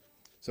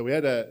So we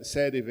had a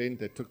sad event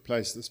that took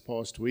place this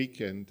past week,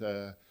 and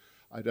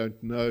I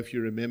don't know if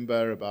you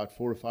remember, about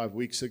 4 or 5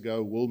 weeks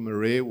ago, Will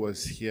Murray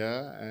was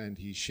here and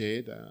he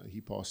shared. He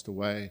passed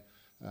away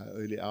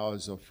early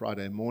hours of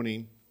Friday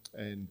morning,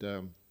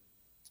 and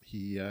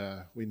he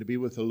went to be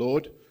with the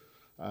Lord.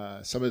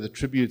 Some of the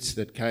tributes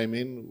that came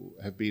in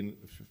have been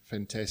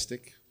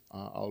fantastic.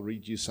 I'll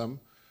read you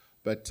some.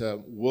 But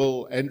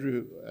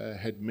Andrew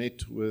had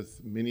met with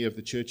many of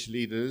the church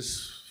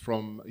leaders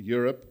from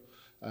Europe,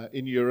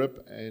 in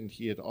Europe, and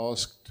he had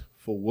asked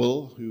for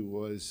Will, who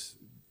was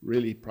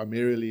really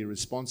primarily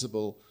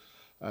responsible,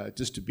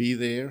 just to be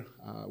there.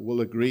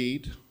 Will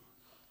agreed.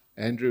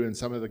 Andrew and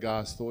some of the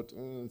guys thought,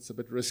 it's a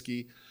bit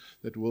risky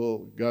that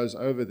Will goes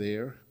over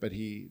there, but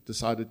he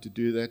decided to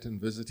do that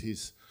and visit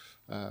his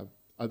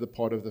other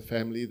part of the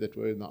family that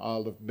were in the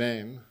Isle of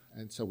Man.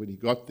 And so when he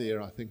got there,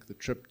 I think the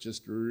trip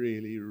just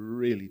really,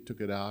 really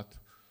took it out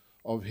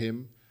of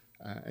him,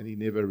 and he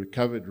never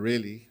recovered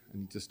really,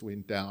 and he just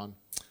went down.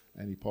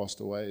 And he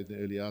passed away in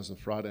the early hours of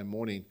Friday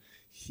morning.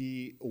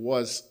 He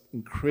was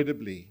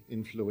incredibly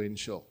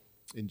influential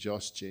in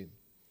Josh Gen.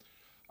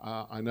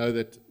 I know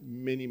that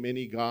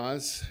many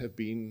guys have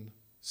been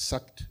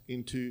sucked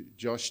into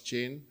Josh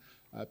Gen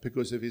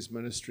because of his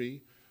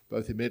ministry.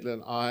 Both Emedla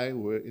and I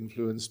were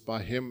influenced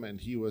by him, and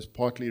he was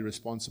partly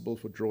responsible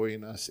for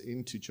drawing us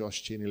into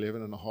Josh Gen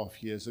 11 and a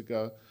half years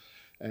ago.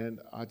 And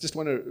I just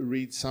want to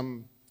read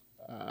some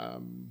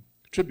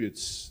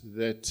tributes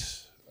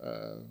that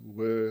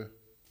were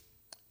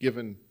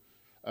given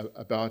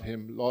about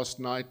him. Last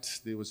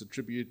night there was a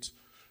tribute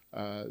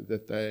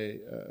that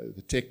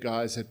the tech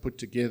guys had put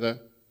together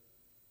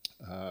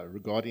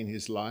regarding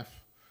his life.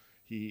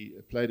 He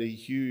played a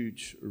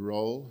huge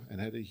role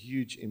and had a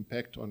huge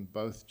impact on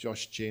both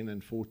Josh Gen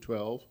and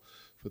 412.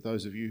 For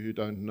those of you who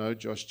don't know,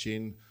 Josh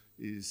Gen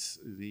is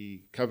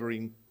the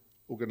covering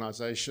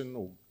organization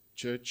or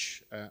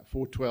church.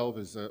 412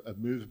 is a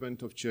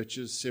movement of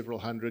churches, several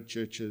hundred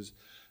churches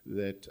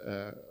that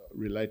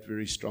relate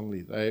very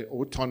strongly. They're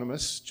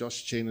autonomous.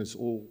 Josh Gen is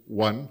all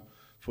one,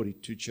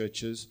 42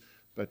 churches,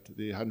 but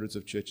there are hundreds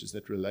of churches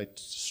that relate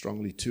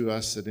strongly to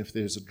us. And if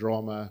there's a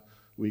drama,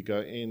 we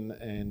go in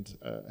and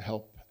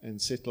help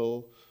and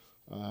settle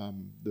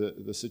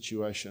the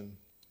situation.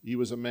 He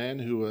was a man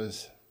who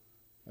was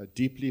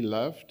deeply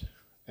loved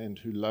and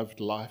who loved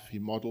life. He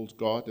modeled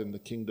God and the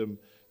kingdom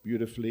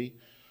beautifully.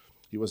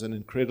 He was an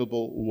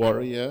incredible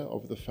warrior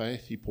of the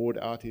faith. He poured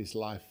out his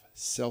life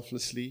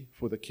selflessly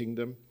for the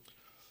kingdom.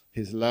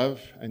 His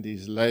love and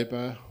his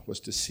labor was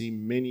to see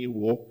many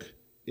walk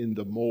in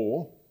the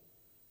more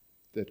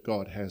that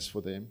God has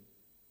for them.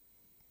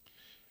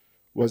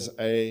 Was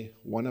a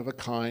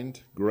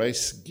one-of-a-kind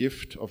grace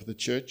gift of the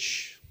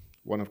church,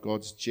 one of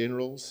God's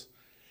generals.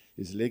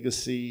 His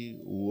legacy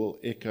will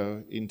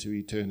echo into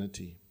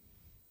eternity.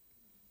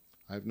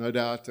 I have no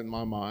doubt in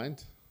my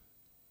mind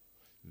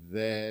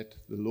that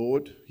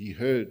he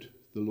heard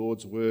the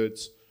Lord's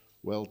words,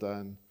 "Well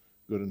done,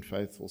 good and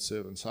faithful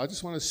servant." So I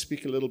just want to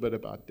speak a little bit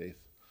about death.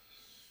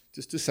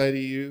 Just to say to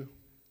you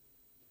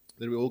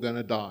that we're all going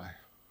to die.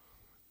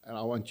 And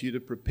I want you to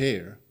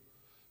prepare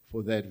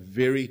for that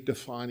very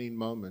defining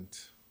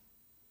moment.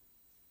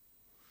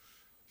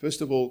 First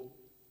of all,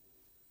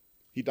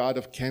 he died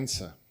of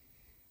cancer.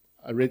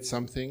 I read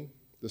something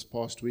this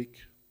past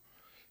week.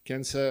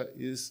 Cancer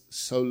is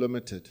so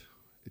limited.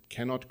 It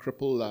cannot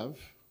cripple love.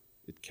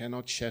 It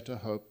cannot shatter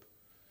hope.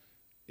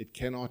 It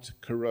cannot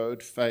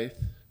corrode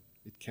faith.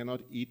 It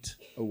cannot eat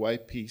away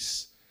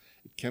peace.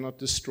 It cannot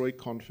destroy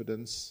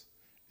confidence.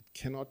 It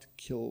cannot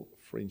kill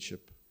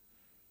friendship.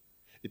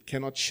 It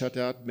cannot shut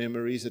out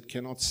memories. It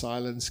cannot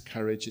silence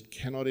courage. It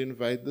cannot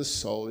invade the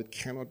soul. It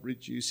cannot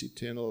reduce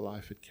eternal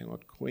life. It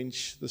cannot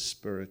quench the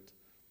spirit.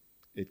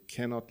 It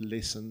cannot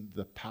lessen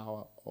the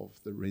power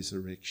of the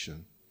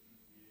resurrection.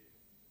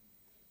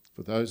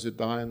 For those who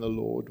die in the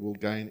Lord will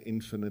gain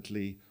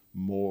infinitely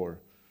more.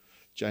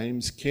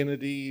 James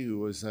Kennedy, who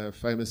was a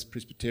famous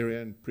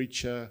Presbyterian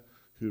preacher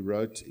who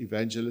wrote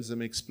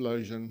Evangelism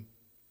Explosion,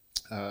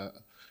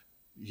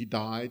 he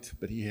died,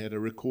 but he had a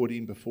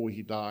recording before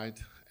he died.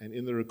 And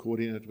in the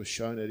recording, it was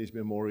shown at his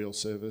memorial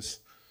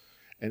service.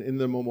 And in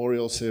the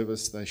memorial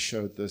service, they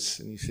showed this.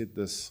 And he said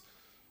this: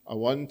 "I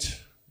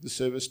want the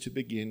service to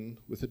begin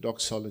with a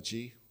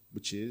doxology,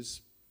 which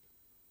is,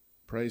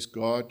 praise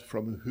God,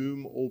 from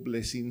whom all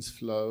blessings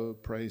flow.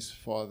 Praise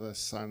Father,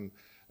 Son,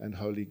 and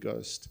Holy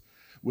Ghost.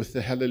 With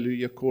the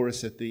hallelujah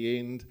chorus at the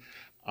end.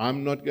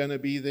 I'm not going to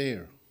be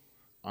there.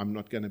 I'm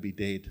not going to be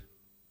dead."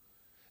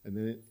 And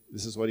then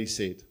this is what he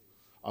said: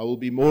 "I will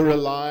be more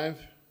alive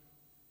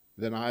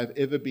than I have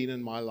ever been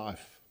in my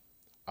life.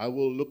 I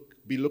will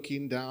be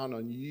looking down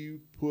on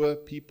you poor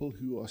people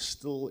who are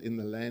still in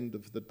the land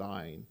of the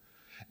dying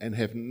and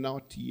have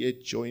not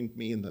yet joined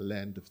me in the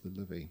land of the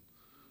living.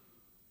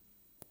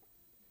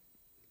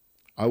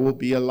 I will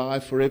be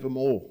alive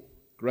forevermore,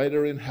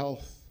 greater in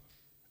health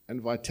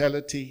and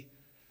vitality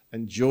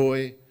and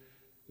joy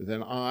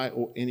than I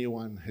or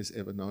anyone has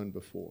ever known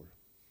before."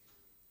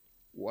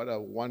 What a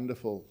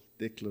wonderful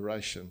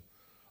declaration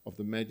of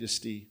the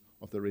majesty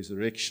of the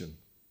resurrection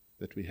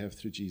that we have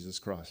through Jesus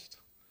Christ.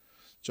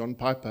 John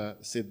Piper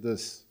said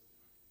this: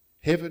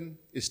 heaven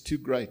is too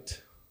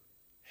great,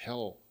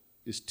 hell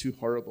is too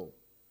horrible,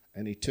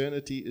 and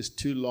eternity is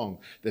too long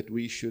that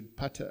we should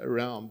putter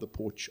around the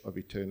porch of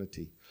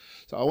eternity.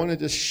 So I want to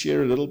just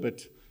share a little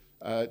bit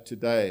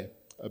today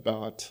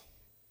about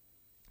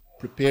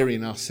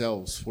preparing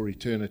ourselves for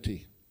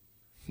eternity.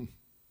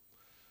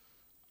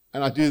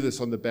 And I do this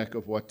on the back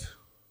of what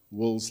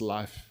Will's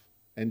life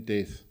and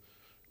death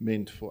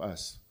meant for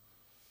us.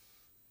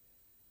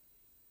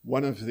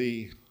 One of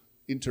the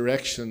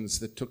interactions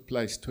that took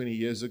place 20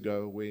 years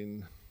ago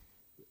when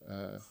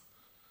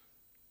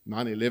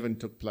 9/11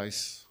 took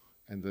place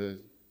and the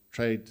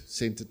Trade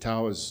Center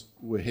towers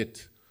were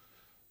hit,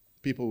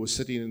 people were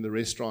sitting in the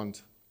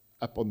restaurant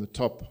up on the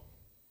top,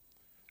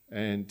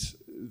 and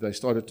they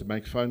started to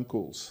make phone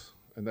calls.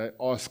 And they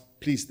asked,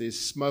 please, there's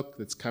smoke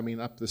that's coming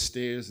up the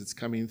stairs, it's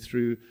coming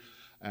through.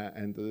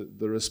 And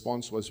the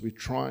response was, we're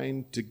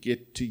trying to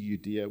get to you,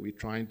 dear, we're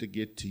trying to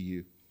get to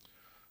you.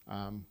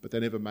 But they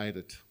never made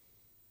it.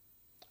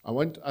 I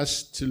want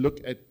us to look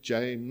at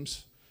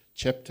James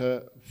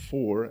chapter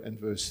 4 and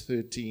verse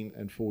 13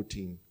 and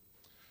 14.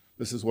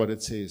 This is what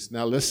it says.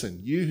 Now listen,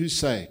 you who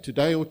say,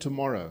 today or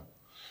tomorrow,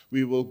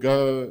 we will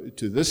go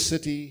to this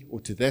city or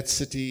to that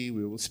city,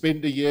 we will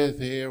spend a year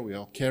there,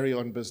 we'll carry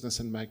on business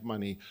and make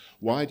money.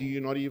 Why do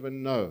you not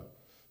even know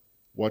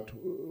what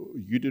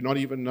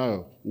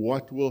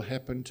will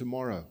happen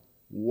tomorrow?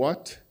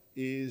 What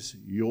is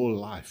your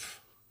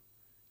life?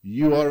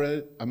 You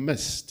are a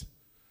mist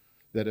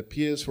that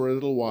appears for a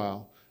little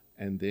while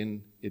and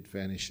then it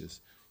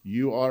vanishes.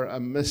 You are a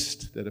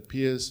mist that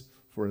appears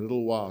for a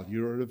little while.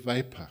 You're a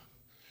vapor.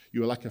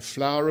 You are like a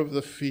flower of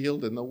the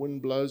field, and the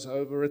wind blows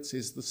over it,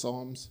 says the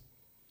Psalms.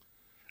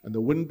 And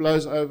the wind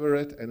blows over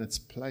it, and its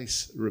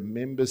place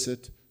remembers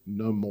it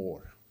no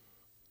more.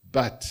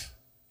 But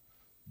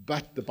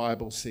the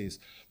Bible says,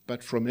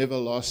 but from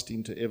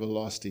everlasting to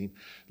everlasting,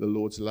 the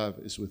Lord's love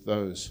is with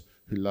those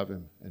who love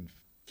him and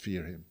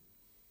fear him.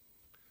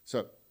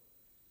 So,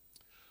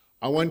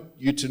 I want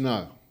you to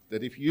know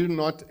that if you've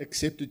not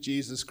accepted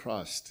Jesus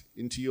Christ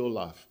into your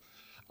life,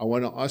 I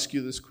want to ask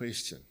you this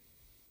question.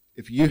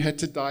 If you had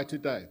to die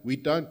today, we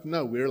don't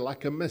know, we're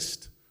like a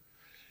mist.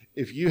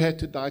 If you had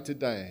to die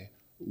today,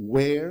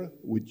 where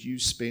would you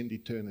spend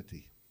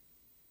eternity?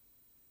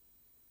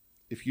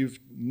 If you've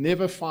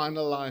never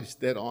finalized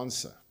that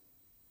answer,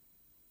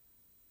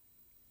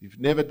 you've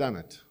never done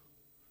it,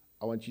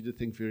 I want you to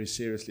think very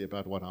seriously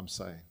about what I'm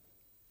saying.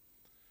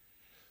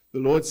 The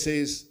Lord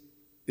says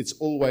it's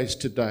always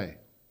today.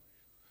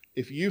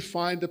 If you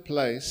find a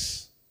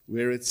place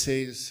where it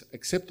says,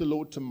 accept the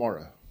Lord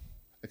tomorrow,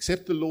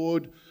 accept the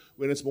Lord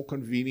when it's more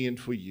convenient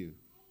for you,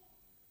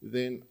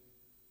 then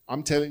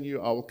I'm telling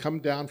you, I will come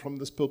down from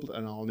this pulpit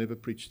and I'll never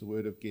preach the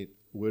word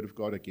of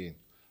God again.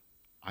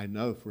 I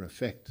know for a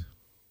fact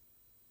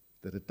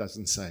that it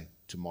doesn't say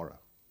tomorrow.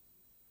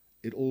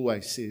 It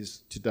always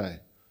says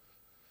today.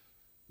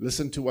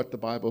 Listen to what the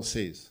Bible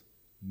says.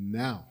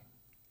 Now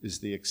is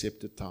the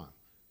accepted time.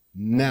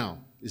 Now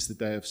is the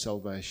day of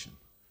salvation.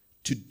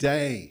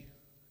 Today,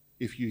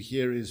 if you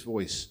hear his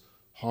voice,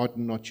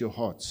 harden not your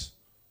hearts,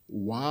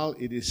 while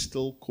it is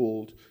still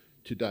called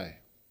today.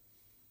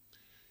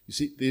 You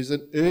see, there's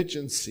an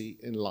urgency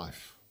in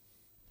life.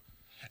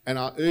 And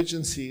our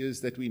urgency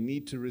is that we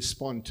need to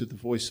respond to the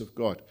voice of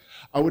God.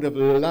 I would have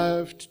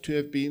loved to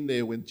have been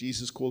there when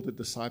Jesus called the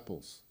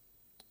disciples,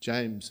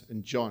 James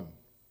and John,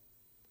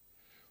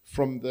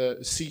 from the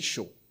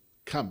seashore.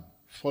 Come,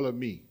 follow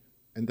me.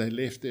 And they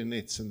left their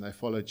nets and they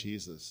followed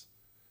Jesus.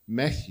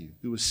 Matthew,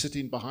 who was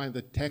sitting behind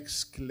the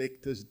tax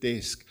collector's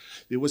desk,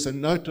 there was a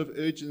note of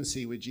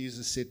urgency where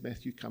Jesus said,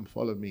 Matthew, come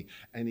follow me.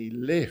 And he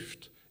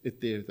left it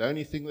there. The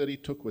only thing that he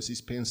took was his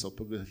pencil,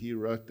 because he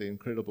wrote the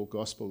incredible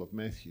Gospel of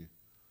Matthew.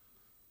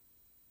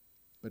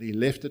 But he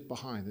left it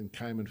behind and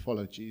came and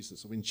followed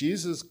Jesus. When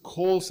Jesus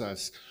calls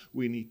us,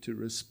 we need to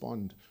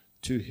respond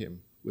to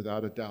him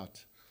without a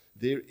doubt.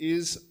 There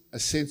is a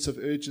sense of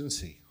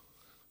urgency.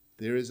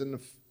 There is an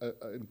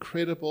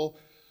incredible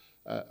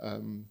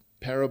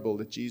parable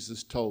that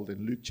Jesus told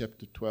in Luke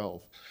chapter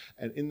 12.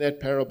 And in that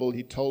parable,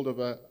 he told of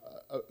a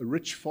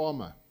rich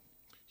farmer.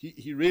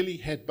 He really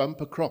had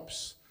bumper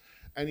crops.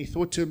 And he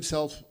thought to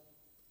himself,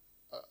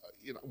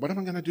 what am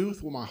I going to do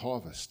with all my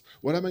harvest?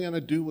 What am I going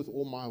to do with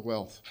all my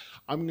wealth?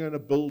 I'm going to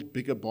build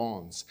bigger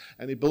barns.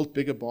 And he built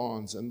bigger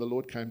barns. And the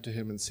Lord came to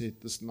him and said,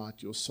 this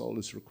night your soul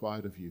is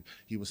required of you.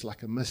 He was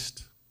like a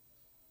mist.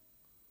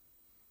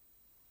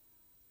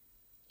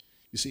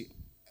 You see,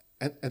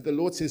 and the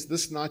Lord says,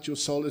 this night your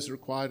soul is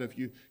required of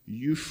you.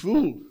 You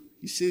fool.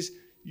 He says,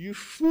 you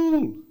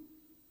fool.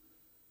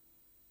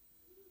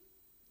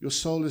 Your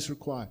soul is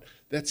required.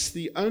 That's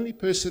the only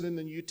person in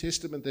the New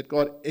Testament that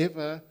God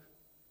ever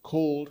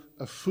called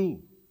a fool.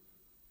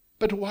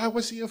 But why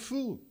was he a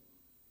fool?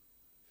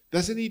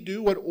 Doesn't he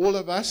do what all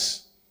of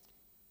us,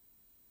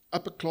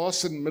 upper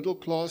class and middle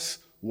class,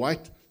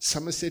 white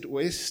Somerset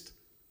West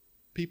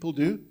people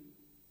do?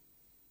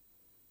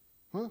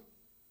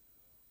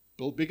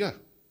 Build bigger.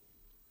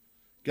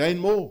 Gain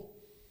more.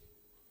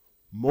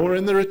 More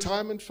in the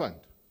retirement fund.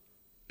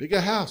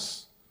 Bigger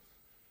house.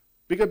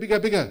 Bigger, bigger,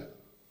 bigger.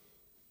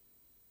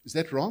 Is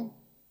that wrong?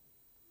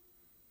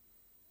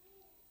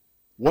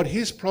 What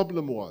his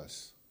problem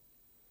was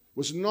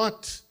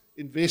not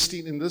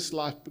investing in this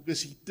life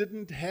because he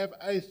didn't have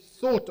a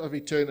thought of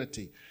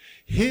eternity.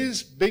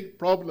 His big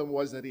problem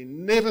was that he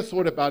never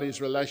thought about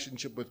his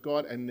relationship with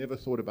God and never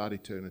thought about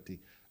eternity.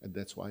 And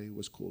that's why he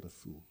was called a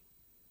fool.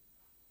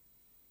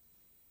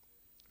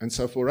 And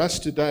so for us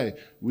today,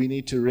 we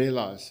need to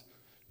realize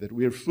that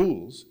we're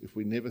fools if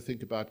we never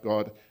think about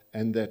God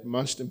and that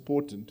most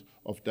important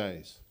of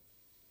days.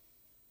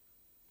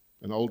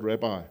 An old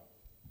rabbi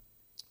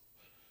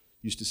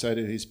used to say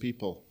to his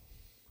people,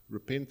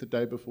 repent the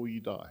day before you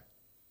die.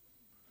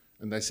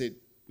 And they said,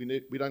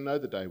 we don't know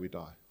the day we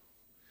die.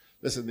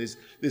 Listen,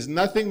 there's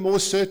nothing more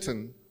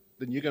certain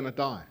than you're going to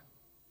die.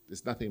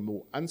 There's nothing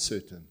more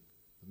uncertain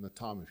than the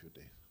time of your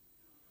death.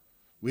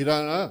 We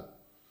don't know.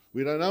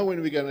 We don't know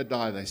when we're going to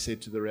die, they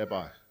said to the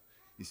rabbi.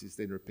 He says,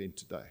 then repent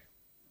today.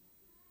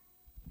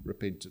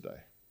 Repent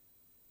today.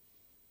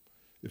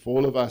 If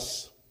all of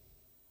us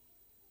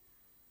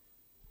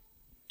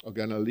are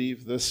going to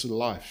leave this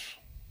life,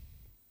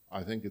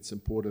 I think it's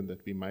important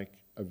that we make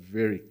a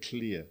very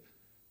clear,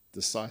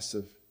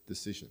 decisive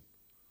decision.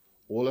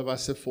 All of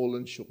us have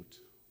fallen short.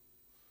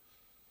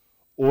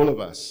 All of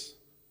us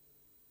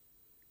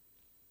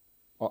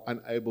are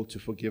unable to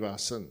forgive our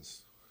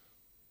sins.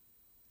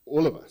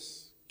 All of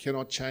us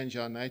cannot change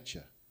our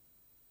nature.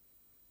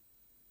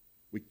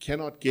 We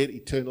cannot get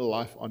eternal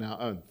life on our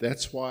own.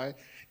 That's why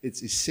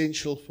it's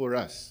essential for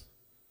us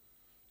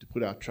to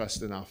put our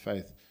trust and our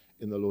faith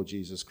in the Lord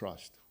Jesus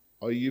Christ.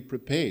 Are you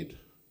prepared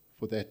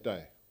for that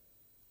day?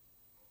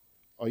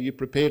 Are you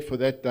prepared for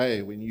that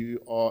day when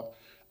you are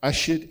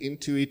ushered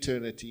into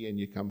eternity and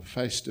you come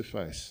face to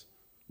face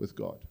with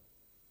God?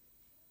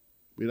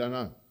 We don't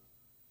know.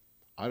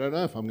 I don't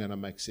know if I'm going to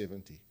make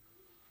 70.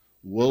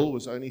 Will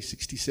was only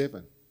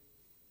 67.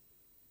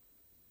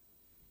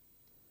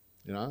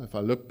 You know, if I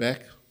look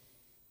back,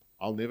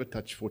 I'll never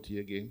touch 40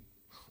 again.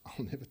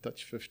 I'll never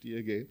touch 50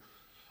 again.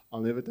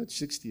 I'll never touch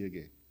 60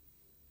 again.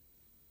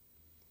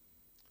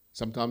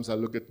 Sometimes I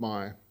look at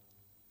my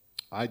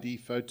ID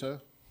photo,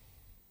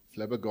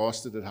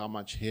 flabbergasted at how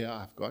much hair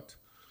I've got.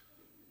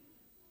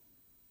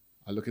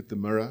 I look at the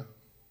mirror.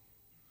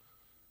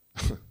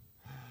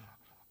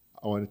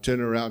 I want to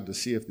turn around to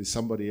see if there's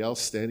somebody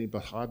else standing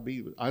behind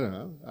me. I don't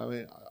know. I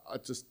mean,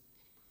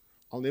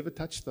 I'll never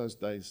touch those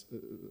days,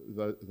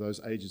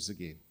 those ages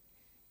again.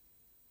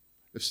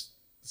 If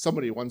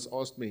somebody once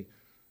asked me,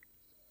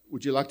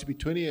 would you like to be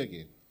 20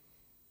 again?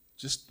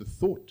 Just the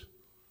thought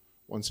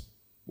wants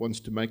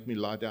to make me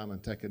lie down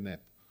and take a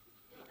nap.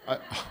 I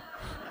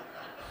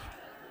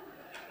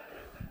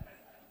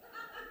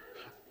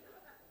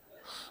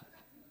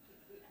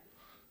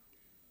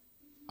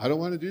don't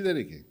want to do that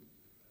again.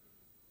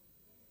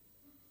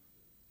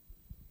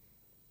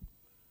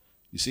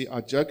 You see,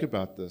 I joke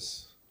about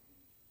this,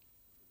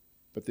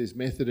 but there's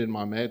method in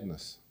my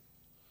madness,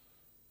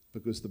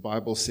 because the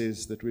Bible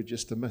says that we're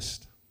just a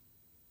mist.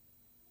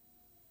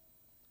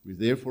 We're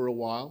there for a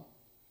while,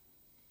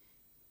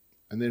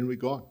 and then we're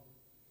gone.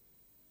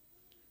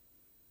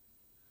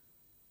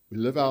 We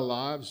live our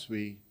lives,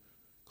 we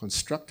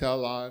construct our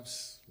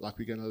lives like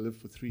we're going to live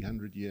for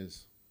 300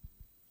 years.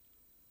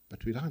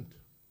 But we don't.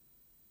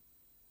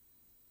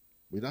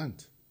 We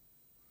don't.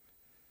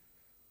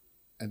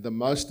 And the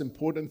most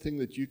important thing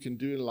that you can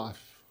do in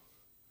life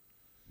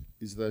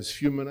is those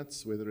few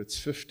minutes, whether it's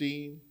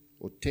 15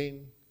 or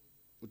 10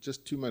 or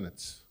just 2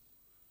 minutes,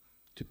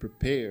 to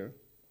prepare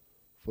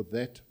for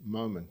that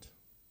moment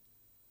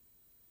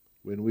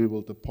when we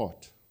will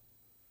depart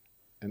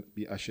and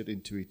be ushered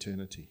into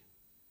eternity.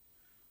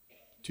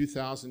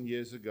 2,000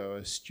 years ago,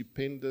 a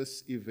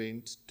stupendous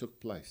event took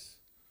place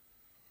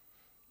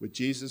where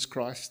Jesus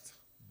Christ,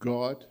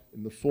 God,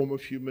 in the form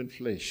of human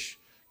flesh,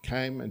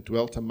 came and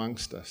dwelt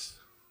amongst us.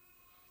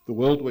 The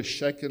world was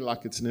shaken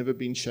like it's never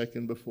been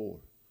shaken before.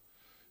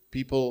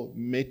 People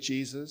met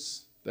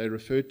Jesus. They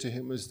referred to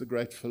him as the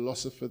great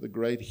philosopher, the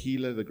great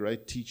healer, the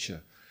great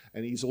teacher.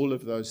 And he's all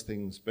of those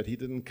things. But he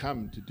didn't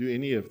come to do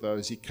any of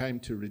those. He came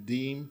to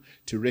redeem,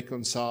 to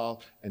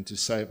reconcile, and to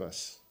save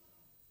us.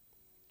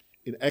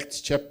 In Acts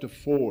chapter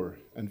 4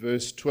 and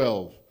verse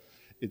 12,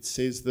 it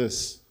says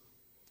this: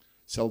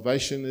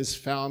 salvation is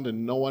found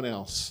in no one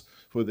else,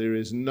 for there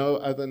is no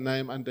other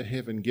name under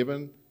heaven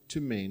given to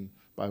men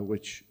by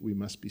which we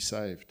must be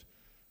saved.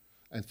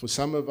 And for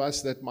some of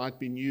us, that might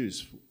be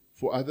news.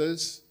 For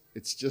others,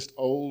 it's just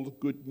old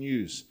good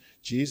news.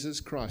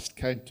 Jesus Christ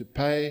came to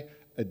pay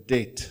a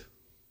debt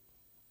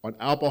on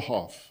our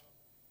behalf,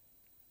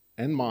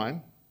 and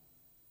mine,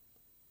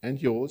 and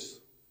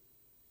yours,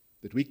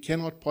 that we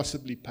cannot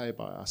possibly pay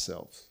by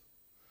ourselves.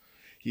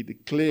 He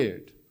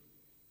declared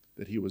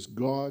that he was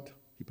God.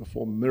 He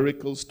performed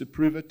miracles to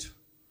prove it.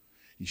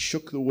 He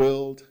shook the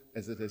world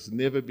as it has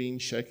never been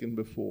shaken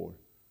before.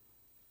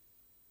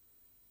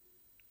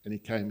 And he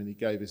came and he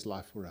gave his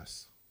life for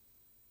us.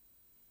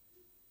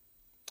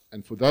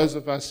 And for those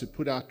of us who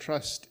put our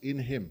trust in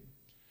him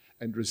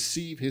and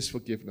receive his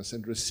forgiveness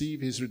and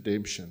receive his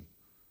redemption,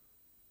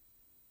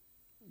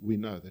 we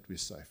know that we're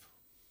safe.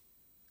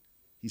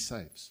 He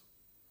saves.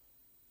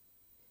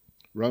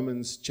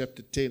 Romans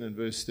chapter 10 and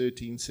verse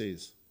 13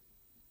 says,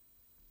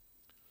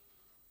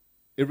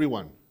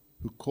 everyone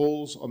who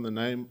calls on the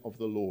name of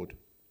the Lord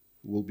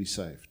will be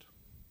saved.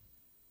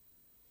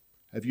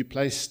 Have you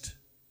placed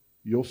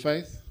your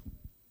faith,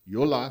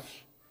 your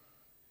life,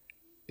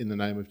 in the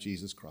name of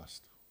Jesus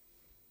Christ?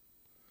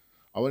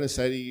 I want to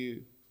say to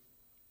you,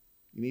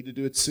 you need to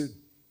do it soon.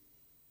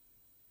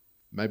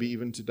 Maybe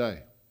even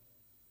today.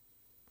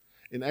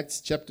 In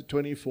Acts chapter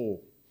 24,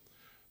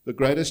 the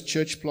greatest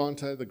church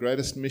planter, the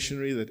greatest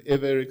missionary that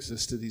ever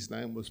existed, his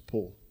name was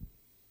Paul.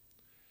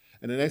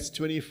 And in Acts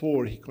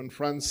 24, he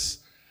confronts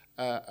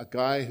a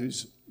guy who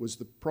was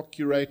the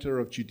procurator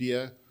of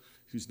Judea,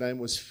 whose name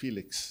was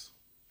Felix.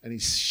 And he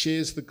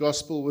shares the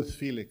gospel with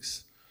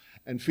Felix.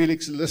 And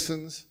Felix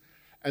listens,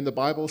 and the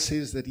Bible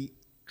says that he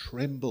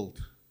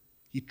trembled.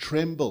 He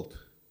trembled.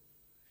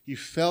 He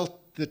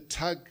felt the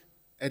tug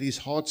at his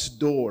heart's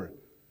door.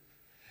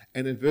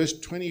 And in verse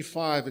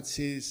 25 it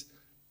says,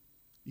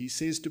 he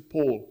says to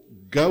Paul,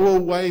 go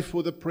away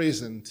for the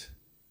present,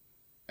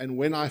 and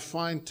when I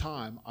find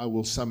time, I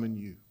will summon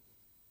you.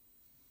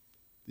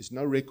 There's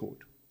no record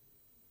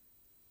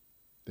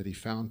that he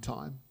found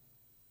time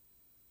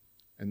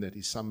and that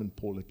he summoned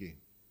Paul again.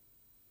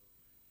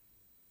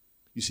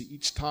 You see,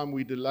 each time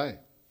we delay,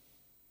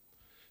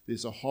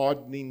 there's a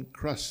hardening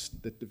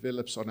crust that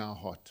develops on our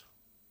heart.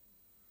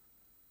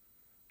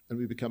 And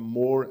we become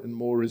more and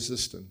more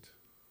resistant.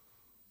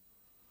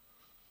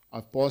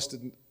 I've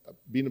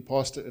been a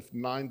pastor of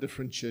 9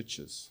 different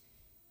churches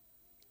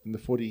in the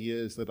 40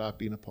 years that I've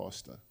been a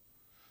pastor.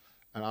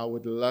 And I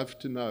would love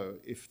to know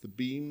if the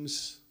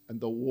beams and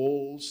the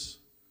walls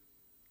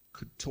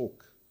could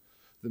talk,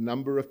 the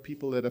number of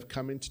people that have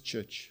come into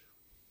church,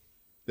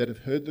 that have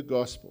heard the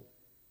gospel,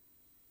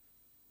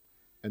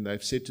 and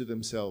they've said to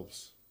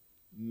themselves,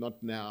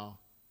 not now,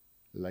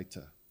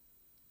 later.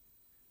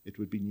 It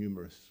would be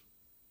numerous.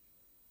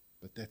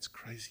 But that's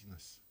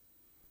craziness.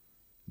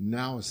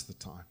 Now is the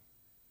time.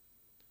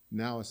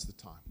 Now is the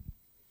time.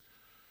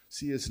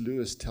 C.S.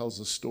 Lewis tells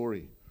a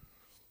story.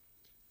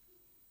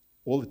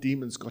 All the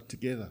demons got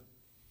together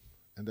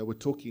and they were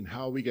talking,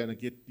 how are we going to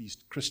get these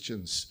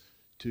Christians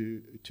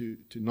to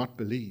not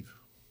believe?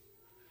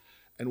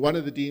 And one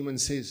of the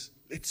demons says,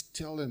 let's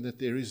tell them that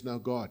there is no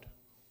God.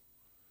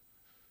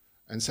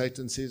 And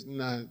Satan says,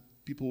 no,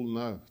 people will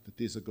know that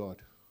there's a God.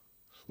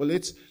 Well,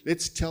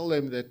 let's tell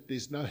them that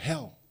there's no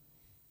hell.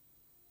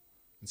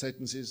 And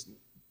Satan says,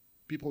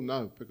 people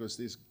know because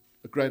there's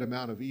a great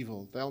amount of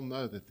evil. They'll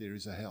know that there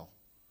is a hell.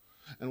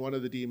 And one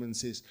of the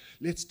demons says,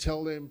 let's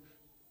tell them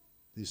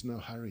there's no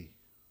hurry.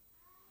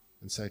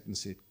 And Satan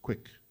said,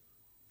 quick,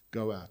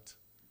 go out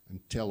and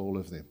tell all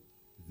of them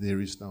there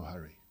is no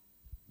hurry.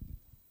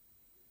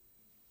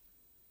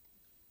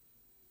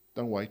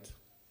 Don't wait.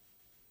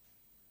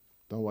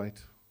 Don't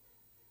wait.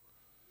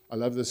 I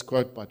love this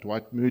quote by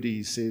Dwight Moody.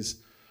 He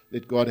says,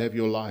 let God have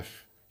your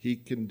life. He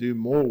can do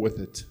more with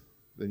it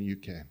than you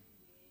can.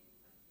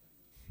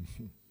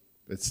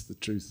 That's the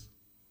truth.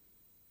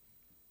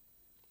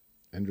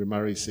 Andrew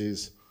Murray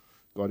says,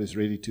 God is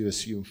ready to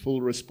assume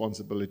full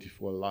responsibility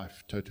for a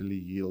life totally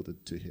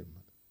yielded to him.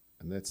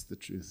 And that's the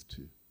truth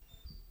too.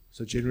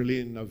 So generally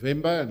in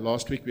November, and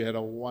last week we had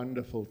a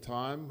wonderful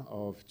time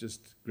of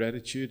just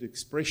gratitude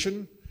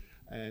expression.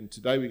 And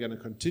today we're going to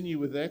continue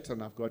with that.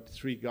 And I've got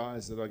 3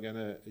 guys that are going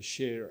to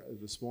share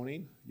this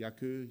morning,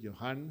 Yaku,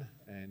 Johan,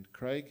 and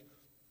Craig.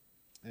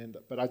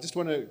 But I just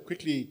want to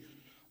quickly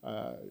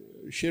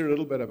share a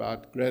little bit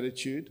about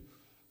gratitude.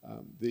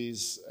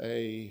 There's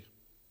a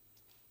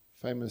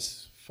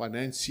famous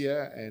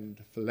financier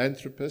and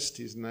philanthropist.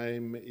 His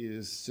name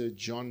is Sir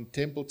John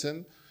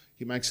Templeton.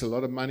 He makes a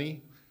lot of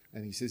money,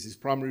 and he says his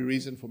primary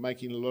reason for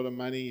making a lot of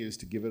money is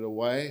to give it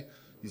away.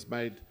 He's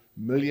made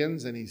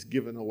millions, and he's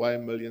given away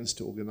millions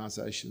to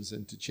organizations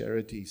and to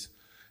charities.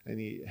 And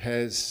he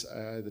has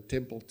the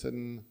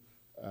Templeton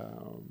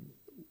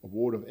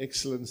Award of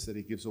Excellence that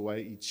he gives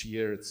away each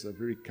year. It's a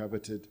very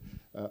coveted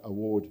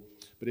award.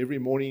 But every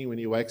morning when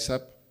he wakes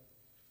up,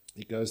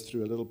 he goes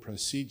through a little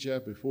procedure.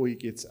 Before he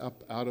gets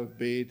up out of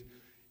bed,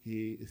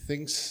 he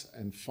thinks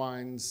and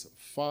finds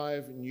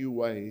 5 new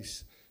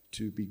ways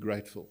to be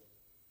grateful.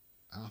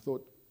 And I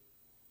thought,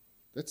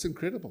 that's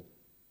incredible.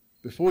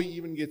 Before he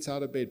even gets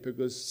out of bed,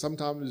 because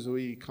sometimes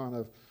we kind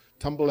of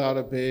tumble out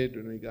of bed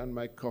and we go and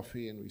make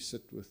coffee and we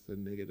sit with the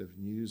negative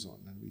news on,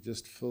 and we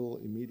just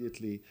fill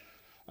immediately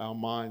our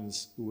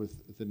minds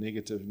with the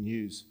negative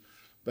news.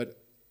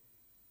 But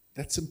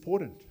that's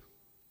important.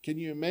 Can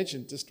you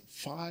imagine just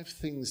 5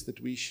 things that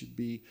we should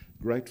be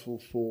grateful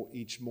for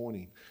each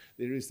morning?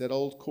 There is that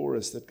old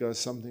chorus that goes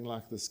something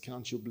like this: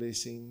 count your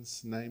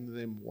blessings, name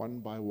them one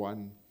by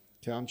one.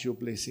 Count your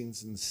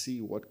blessings and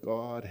see what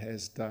God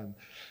has done.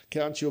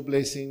 Count your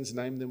blessings,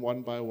 name them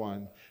one by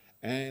one,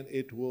 and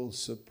it will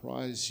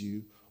surprise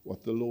you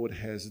what the Lord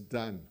has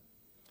done.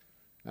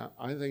 Now,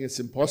 I think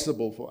it's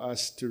impossible for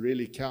us to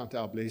really count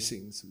our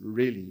blessings,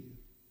 really,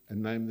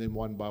 and name them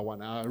one by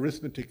one. Our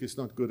arithmetic is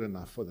not good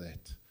enough for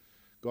that.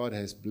 God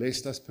has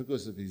blessed us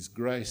because of His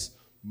grace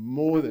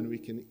more than we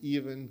can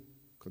even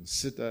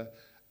consider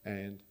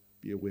and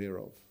be aware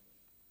of.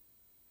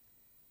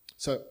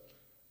 So,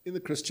 in the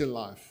Christian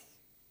life,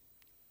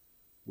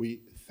 we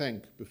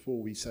thank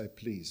before we say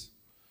please.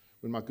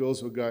 When my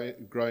girls were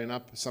growing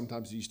up,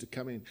 sometimes they used to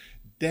come in,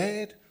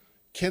 Dad,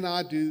 can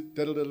I do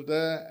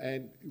da-da-da-da,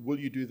 and will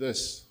you do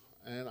this?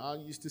 And I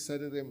used to say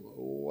to them,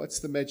 what's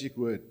the magic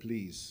word,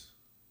 please?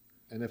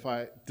 And if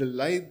I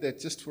delayed that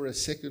just for a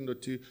second or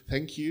two,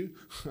 thank you,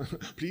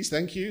 please,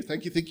 thank you,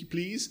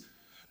 please.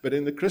 But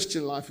in the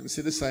Christian life,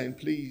 instead of saying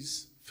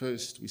please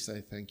first, we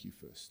say thank you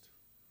first.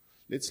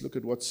 Let's look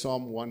at what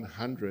Psalm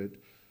 100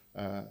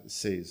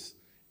 says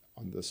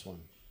on this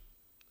one.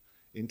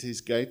 Enter His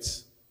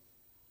gates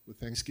with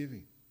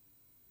thanksgiving.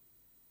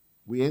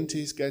 We enter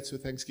His gates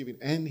with thanksgiving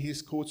and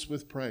His courts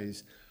with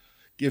praise.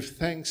 Give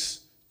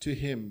thanks to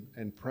Him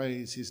and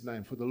praise His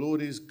name. For the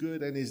Lord is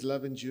good and His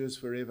love endures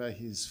forever.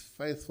 His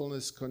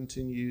faithfulness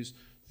continues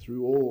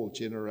through all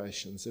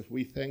generations. If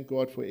we thank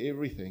God for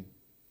everything,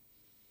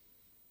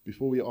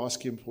 before we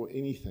ask Him for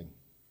anything,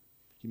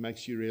 He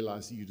makes you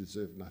realize that you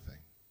deserve nothing.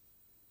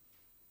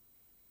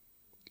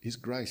 His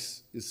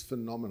grace is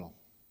phenomenal.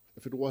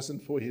 If it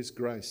wasn't for His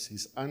grace,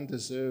 His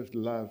undeserved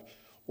love,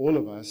 all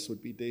of us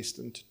would be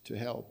destined to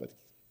hell, but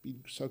He's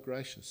been so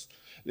gracious.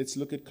 Let's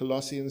look at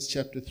Colossians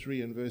chapter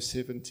 3 and verse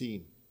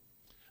 17.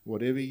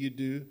 Whatever you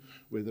do,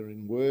 whether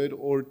in word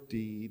or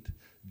deed,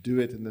 do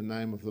it in the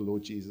name of the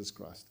Lord Jesus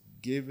Christ,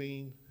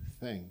 giving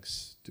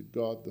thanks to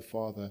God the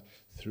Father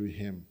through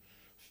Him.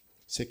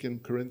 2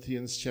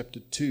 Corinthians chapter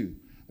 2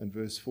 and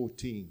verse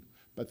 14.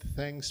 But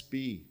thanks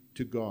be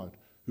to God,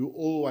 who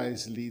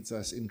always leads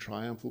us in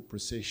triumphal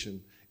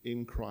procession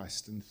in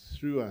Christ, and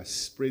through us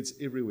spreads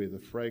everywhere the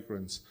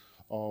fragrance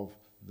of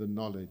the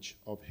knowledge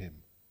of Him.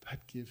 But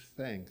give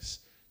thanks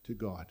to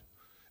God.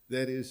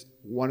 That is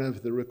one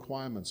of the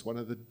requirements, one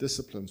of the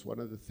disciplines, one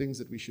of the things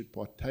that we should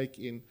partake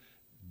in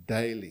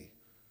daily.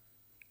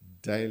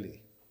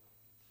 Daily.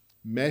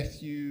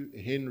 Matthew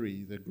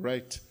Henry, the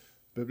great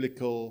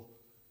biblical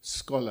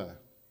scholar,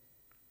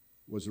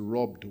 was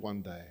robbed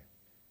one day.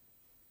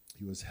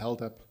 He was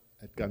held up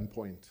at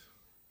gunpoint,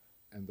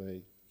 and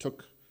they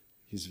took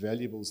his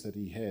valuables that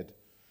he had.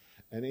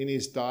 And in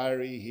his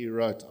diary, he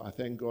wrote, I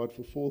thank God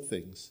for 4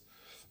 things.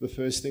 The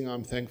first thing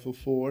I'm thankful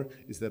for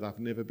is that I've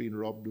never been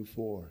robbed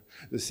before.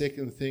 The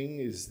second thing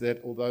is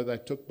that although they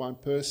took my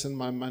purse and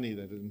my money,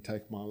 they didn't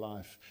take my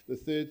life. The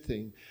third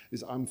thing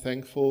is I'm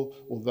thankful,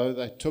 although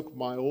they took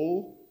my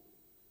all,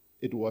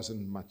 it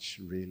wasn't much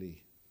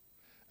really.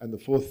 And the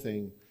fourth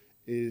thing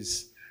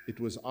is it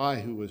was I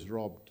who was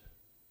robbed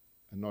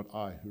and not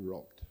I who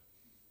robbed.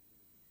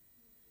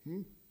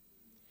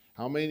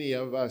 How many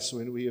of us,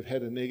 when we have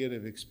had a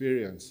negative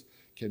experience,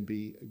 can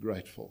be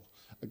grateful?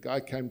 A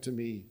guy came to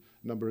me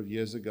a number of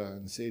years ago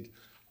and said,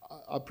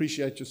 I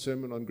appreciate your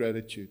sermon on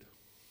gratitude,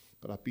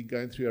 but I've been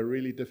going through a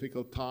really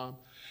difficult time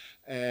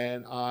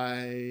and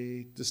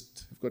I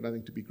just have got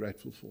nothing to be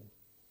grateful for.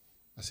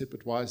 I said,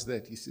 but why is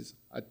that? He says,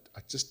 I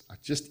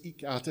just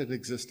eke out an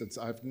existence.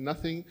 I have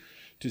nothing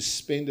to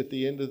spend at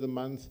the end of the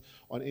month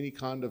on any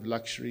kind of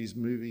luxuries,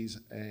 movies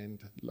and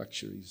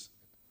luxuries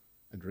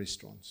and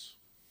restaurants.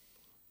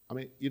 I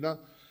mean,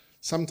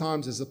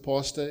 sometimes as a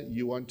pastor,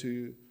 you want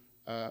to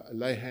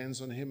lay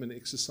hands on him and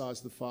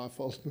exercise the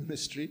fivefold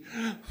ministry.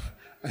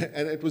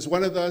 And it was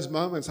one of those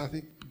moments, I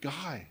think,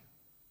 guy.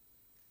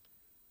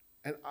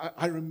 And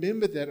I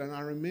remembered that, and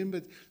I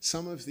remembered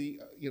some of the,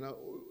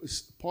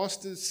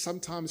 pastors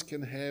sometimes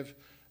can have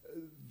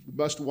the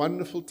most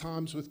wonderful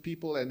times with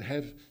people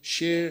and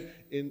share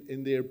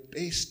in their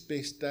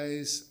best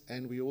days,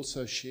 and we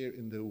also share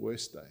in their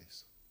worst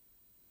days.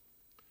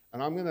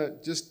 And I'm going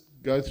to just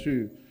go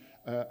through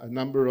a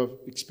number of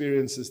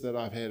experiences that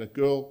I've had. A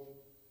girl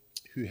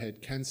who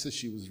had cancer,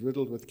 she was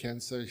riddled with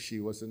cancer, she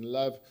was in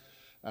love.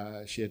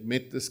 She had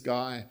met this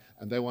guy,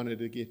 and they wanted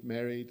to get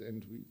married,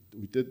 and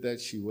we did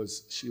that. She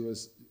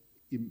was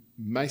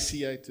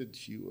emaciated.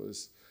 She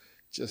was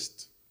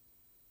just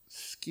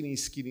skinny,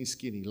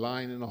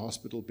 lying in a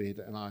hospital bed.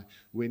 And I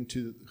went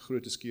to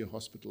Grooteskier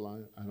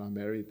Hospital, and I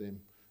married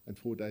them. And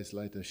 4 days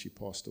later, she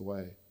passed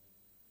away.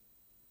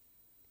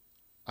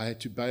 I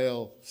had to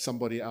bail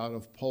somebody out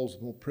of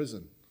Polesmore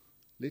prison.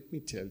 Let me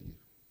tell you,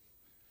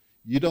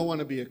 you don't want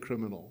to be a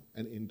criminal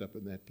and end up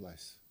in that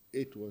place.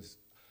 It was...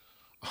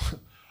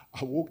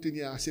 I walked in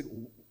here, I said,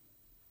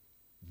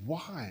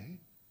 why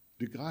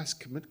do guys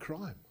commit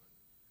crime?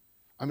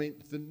 I mean,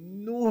 the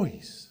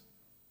noise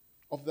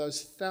of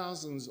those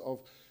thousands of,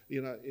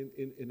 in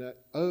an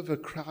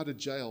overcrowded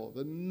jail,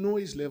 the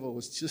noise level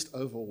was just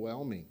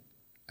overwhelming.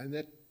 And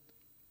that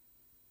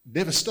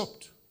never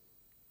stopped.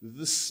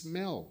 The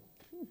smell.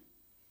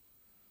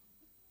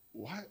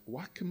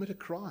 Why commit a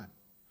crime?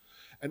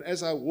 And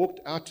as I walked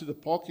out to the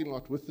parking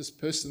lot with this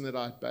person that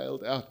I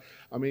bailed out,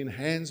 I mean,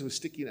 hands were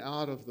sticking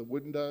out of the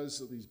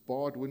windows, of these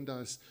barred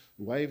windows,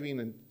 waving.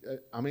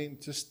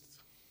 And just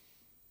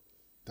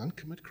don't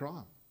commit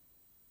crime.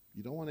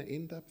 You don't want to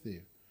end up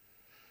there.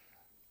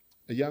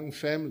 A young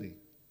family.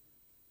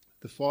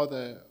 The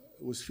father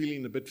was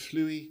feeling a bit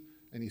fluey,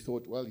 and he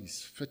thought, well,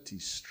 he's fit,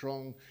 he's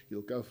strong,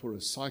 he'll go for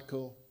a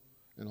cycle.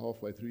 And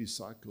halfway through his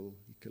cycle,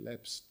 he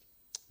collapsed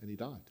and he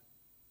died.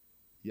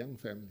 Young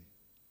family.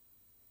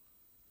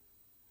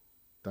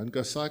 Don't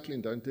go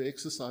cycling, don't do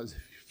exercise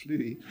if you're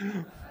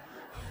fluey.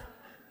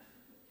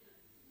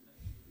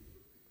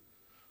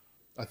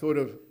 I thought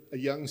of a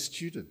young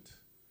student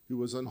who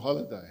was on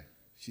holiday.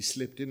 She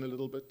slept in a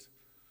little bit.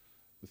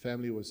 The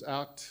family was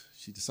out.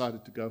 She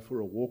decided to go for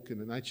a walk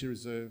in a nature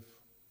reserve.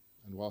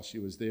 And while she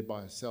was there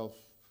by herself,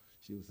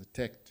 she was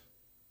attacked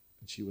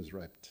and she was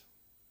raped.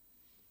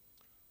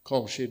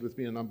 Carl shared with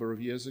me a number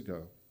of years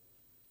ago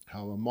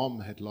how a mom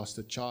had lost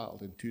a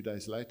child, and 2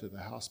 days later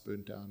the house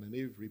burnt down, and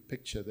every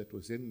picture that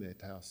was in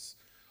that house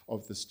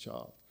of this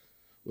child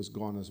was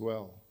gone as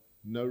well.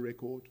 No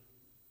record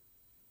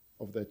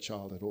of that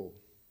child at all.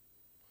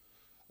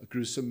 A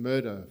gruesome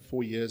murder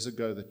 4 years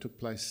ago that took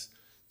place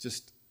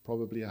just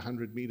probably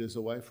 100 meters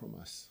away from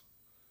us,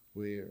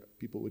 where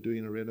people were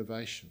doing a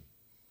renovation,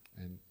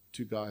 and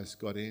 2 guys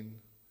got in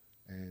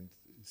and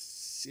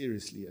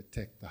seriously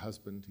attacked the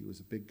husband. He was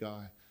a big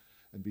guy,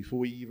 and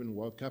before he even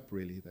woke up,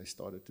 really, they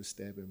started to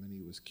stab him, and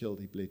he was killed.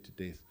 He bled to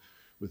death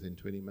within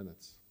 20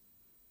 minutes.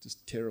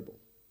 Just terrible.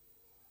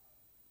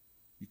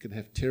 You can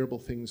have terrible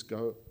things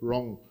go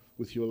wrong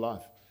with your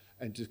life,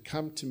 and to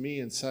come to me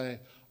and say,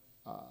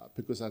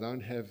 because I don't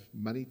have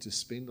money to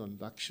spend on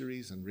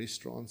luxuries and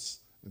restaurants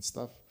and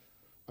stuff.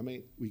 I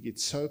mean, we get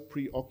so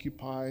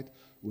preoccupied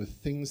with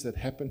things that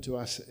happen to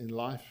us in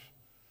life,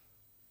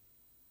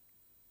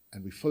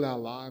 and we fill our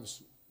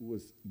lives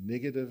with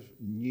negative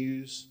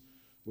news,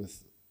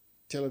 with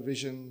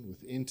television,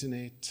 with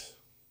internet,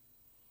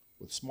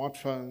 with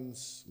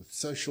smartphones, with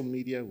social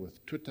media,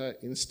 with Twitter,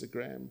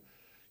 Instagram,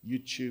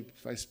 YouTube,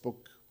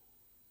 Facebook.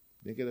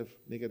 Negative,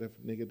 negative,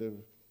 negative.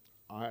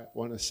 I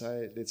want to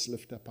say, let's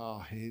lift up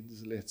our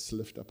heads, let's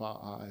lift up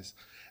our eyes,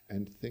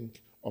 and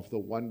think of the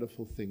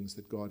wonderful things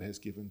that God has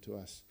given to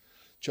us.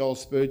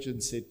 Charles Spurgeon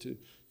said to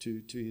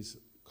his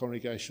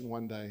congregation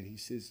one day, he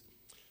says,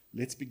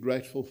 let's be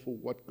grateful for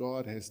what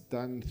God has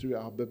done through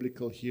our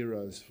biblical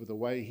heroes, for the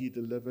way he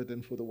delivered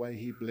and for the way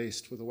he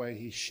blessed, for the way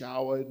he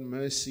showered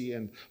mercy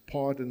and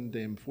pardoned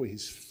them, for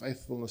his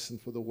faithfulness and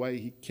for the way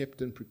he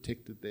kept and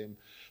protected them.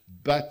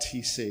 But,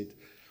 he said,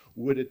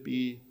 would it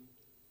be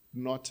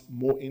not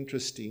more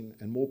interesting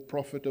and more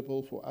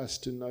profitable for us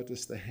to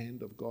notice the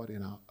hand of God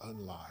in our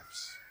own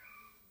lives?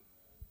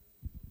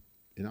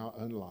 In our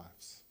own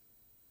lives.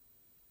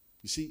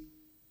 You see,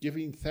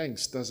 giving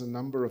thanks does a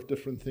number of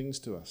different things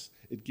to us.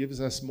 It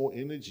gives us more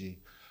energy.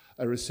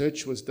 A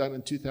research was done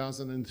in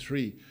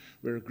 2003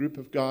 where a group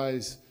of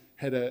guys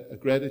had a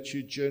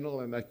gratitude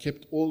journal, and they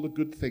kept all the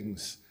good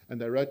things, and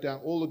they wrote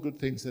down all the good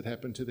things that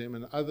happened to them,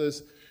 and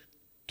others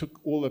took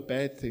all the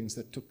bad things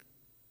that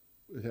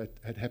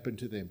had happened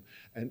to them.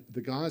 And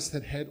the guys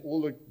that had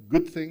all the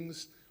good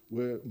things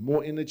were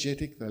more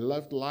energetic, they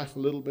loved life a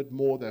little bit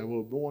more, they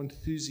were more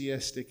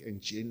enthusiastic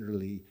and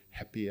generally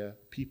happier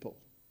people.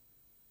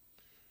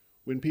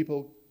 When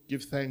people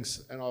give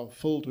thanks and are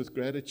filled with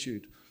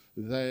gratitude,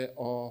 they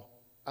are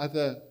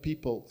other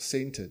people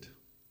centered.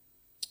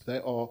 They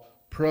are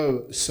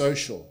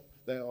pro-social.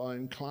 They are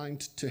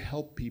inclined to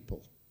help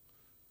people,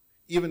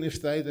 even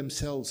if they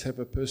themselves have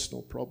a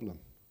personal problem.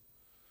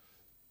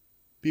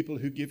 People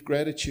who give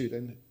gratitude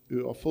and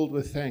who are filled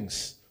with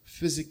thanks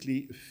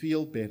physically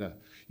feel better.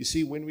 You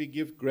see, when we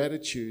give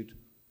gratitude,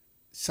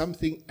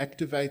 something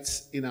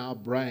activates in our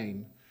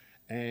brain,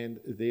 and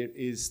there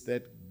is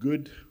that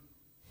good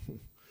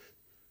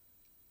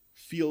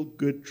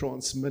feel-good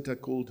transmitter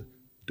called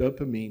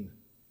dopamine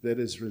that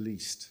is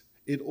released.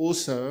 It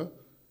also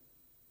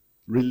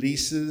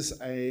releases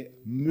a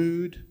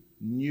mood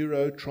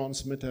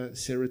neurotransmitter,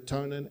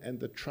 serotonin, and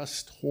the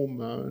trust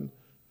hormone,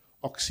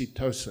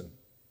 oxytocin.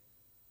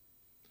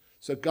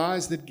 So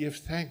guys that give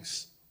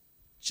thanks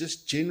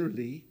just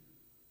generally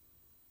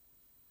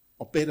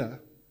are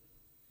better,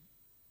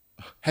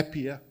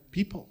 happier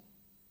people.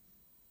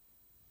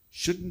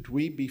 Shouldn't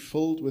we be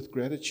filled with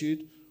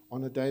gratitude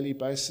on a daily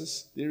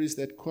basis? There is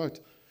that quote,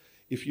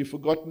 if you've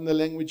forgotten the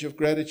language of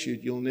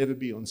gratitude, you'll never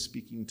be on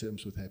speaking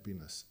terms with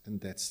happiness.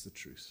 And that's the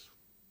truth.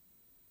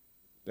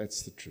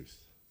 That's the truth.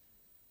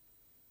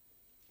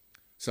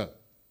 So,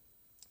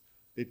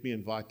 let me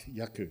invite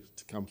Yaku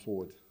to come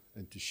forward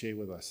and to share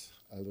with us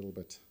a little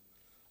bit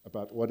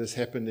about what has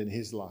happened in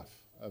his life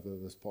over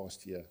this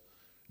past year.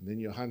 And then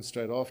Johan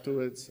straight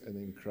afterwards, and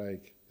then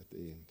Craig at the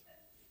end.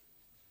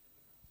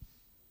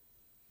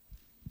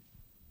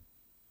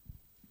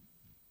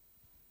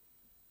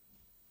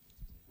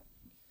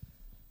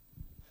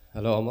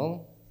 Hallo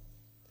almal.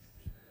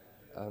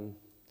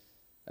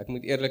 Ek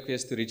moet eerlik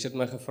wees, toe Richard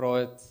my gevra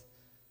het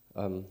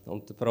om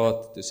te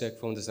praat, toe sê ek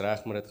vir hom dis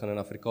reg, maar dit gaan in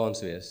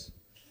Afrikaans wees.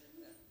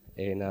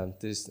 En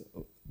ek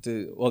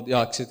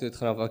sê toe dit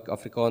gaan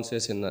Afrikaans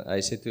wees, en hy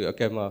sê toe,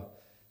 okay, maar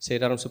sê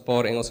daarom so 'n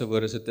paar Engelse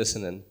woorde so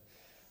tussenin.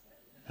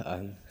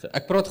 So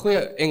ek praat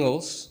goeie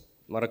Engels,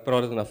 maar ek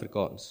praat dit in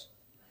Afrikaans.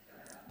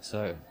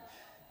 So,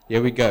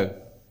 here we go.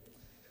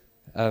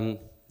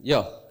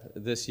 Yeah,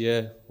 this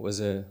year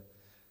was a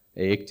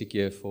hectic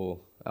year for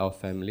our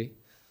family.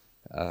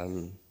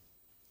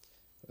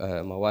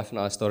 My wife and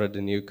I started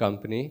a new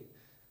company,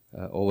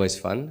 always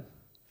fun.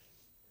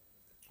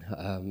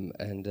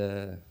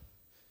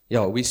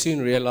 Yeah, we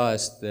soon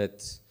realized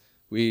that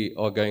we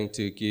are going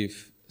to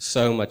give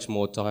so much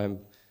more time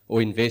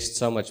or invest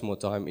so much more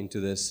time into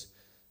this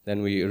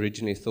than we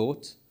originally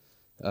thought.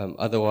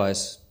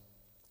 Otherwise,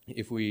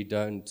 if we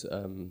don't,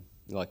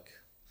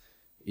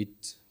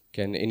 it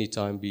can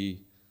anytime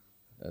be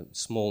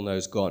small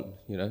nose gone,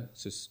 you know,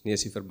 soos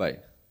neusie verby.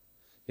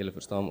 Julle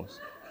verstaan mos.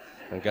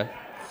 Okay.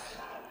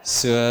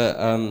 So,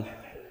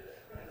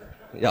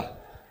 ja.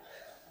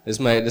 Dis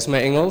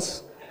my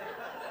Engels.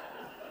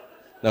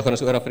 Nou gaan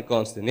ons oor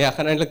Afrikaans doen. Nee, ek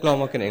gaan eintlik klaar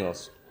maak in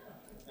Engels.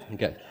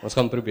 Okay, ons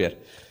gaan probeer.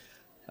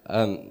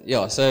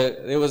 So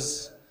there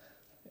was,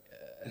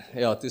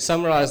 to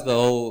summarize the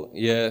whole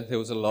year, there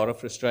was a lot of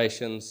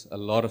frustrations, a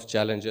lot of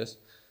challenges,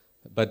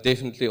 but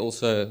definitely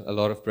also a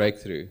lot of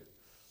breakthrough.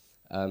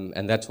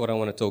 And that's what I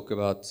want to talk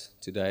about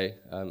today.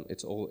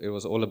 It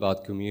was all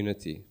about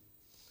community.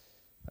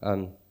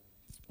 I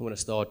want to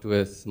start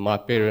with my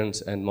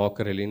parents and Mark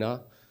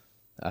Carolina.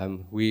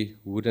 We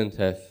wouldn't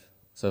have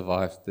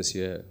survived this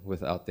year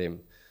without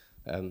them.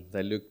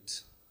 They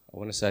looked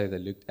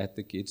at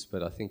the kids,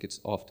 but I think it's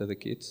after the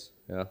kids.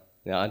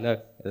 Yeah, I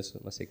know, that's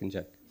my second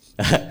joke.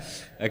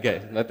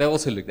 Okay, but they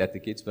also looked at the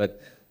kids,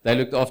 but they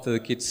looked after the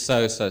kids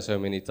so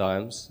many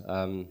times.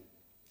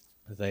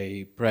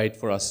 They prayed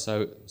for us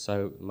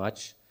so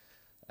much,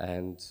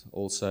 and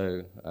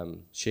also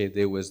shared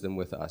their wisdom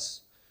with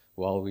us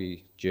while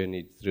we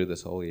journeyed through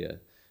this whole year.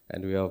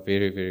 And we are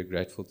very, very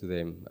grateful to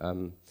them.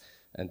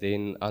 And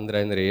then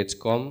Andre and Reeds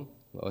kom.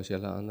 Waar was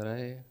julle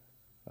Andre?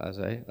 As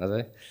hy?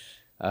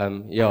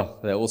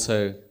 They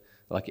also,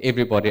 like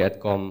everybody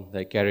at COM,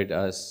 they carried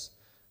us,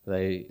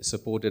 they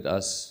supported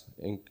us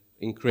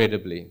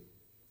incredibly.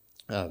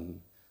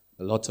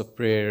 Lots of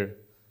prayer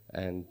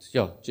and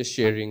just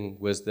sharing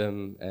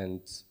wisdom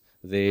and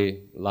their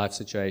life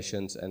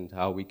situations and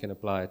how we can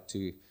apply it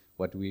to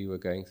what we were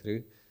going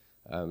through.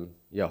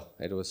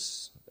 It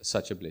was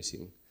such a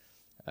blessing.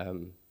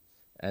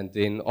 And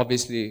then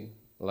obviously,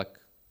 like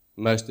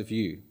most of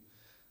you,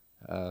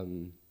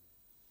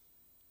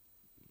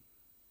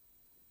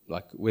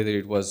 like whether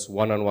it was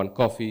one-on-one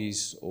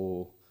coffees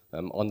or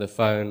on the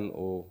phone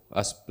or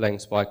us playing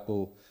spike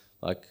ball,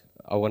 like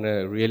I want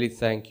to really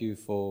thank you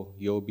for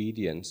your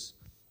obedience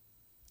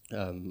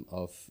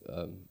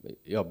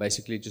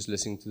basically just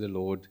listening to the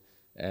Lord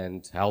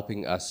and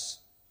helping us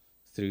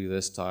through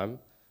this time,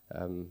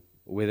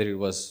 whether it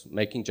was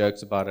making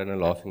jokes about it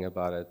and laughing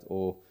about it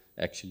or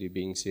actually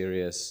being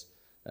serious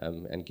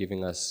and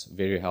giving us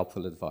very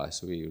helpful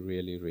advice. We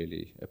really,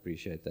 really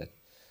appreciate that.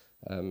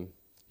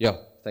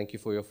 Thank you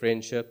for your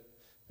friendship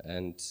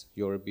and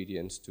your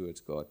obedience towards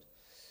God.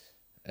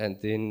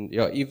 And then,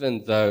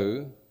 even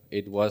though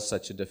it was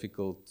such a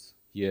difficult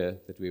year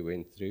that we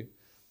went through,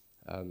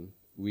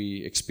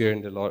 we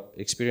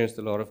experienced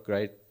a lot of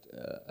great,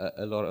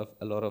 a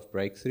lot of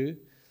breakthrough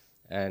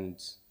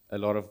and a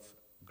lot of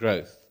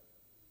growth.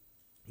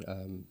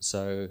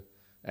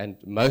 And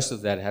most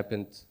of that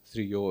happened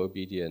through your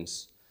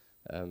obedience,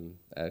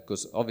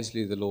 because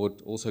obviously the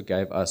Lord also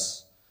gave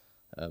us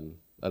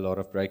a lot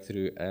of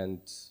breakthrough and,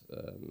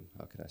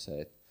 how can I say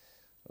it,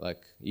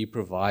 like He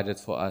provided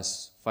for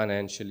us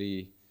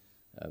financially,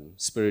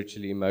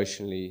 spiritually,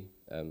 emotionally,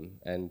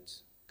 and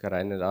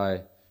Karen and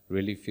I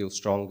really feel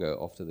stronger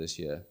after this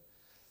year,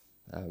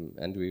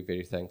 and we're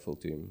very thankful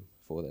to Him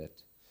for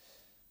that.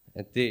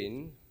 And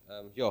then,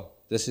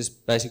 this is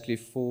basically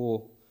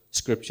 4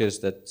 scriptures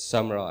that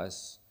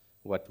summarize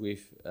what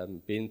we've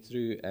been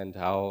through and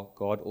how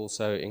God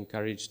also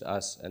encouraged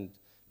us and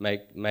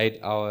made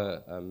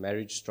our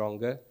marriage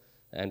stronger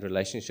and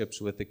relationships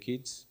with the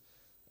kids,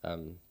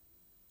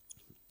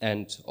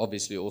 and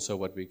obviously also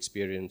what we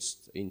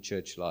experienced in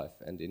church life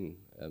and in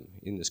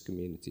this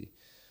community.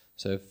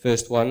 So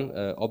first one,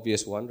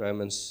 obvious one,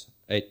 Romans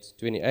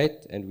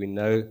 8:28, and we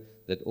know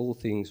that all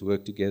things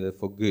work together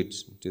for good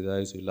to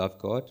those who love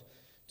God,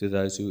 to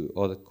those who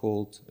are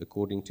called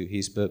according to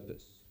His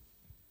purpose.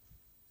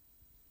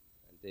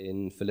 And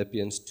then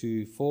Philippians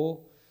 2:4,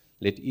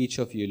 let each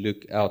of you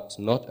look out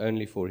not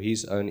only for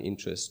his own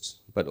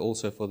interests, but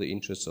also for the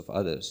interests of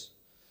others.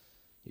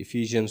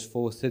 Ephesians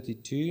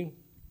 4:32,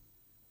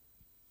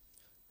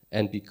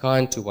 and be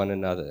kind to one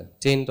another,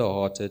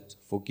 tender-hearted,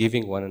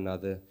 forgiving one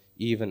another,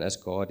 even as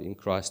God in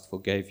Christ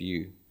forgave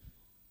you.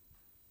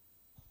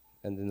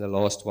 And then the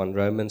last one,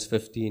 Romans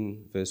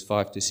 15, verse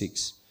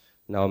 5-6.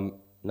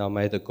 Now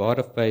may the God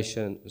of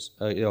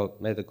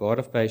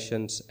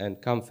patience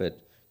and comfort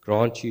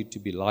grant you to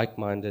be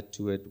like-minded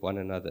toward one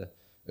another,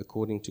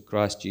 according to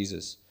Christ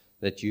Jesus,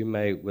 that you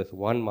may with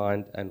one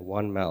mind and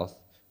one mouth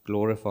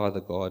glorify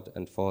the God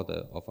and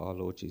Father of our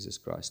Lord Jesus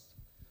Christ.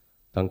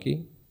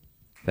 Dankie.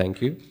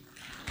 Thank you.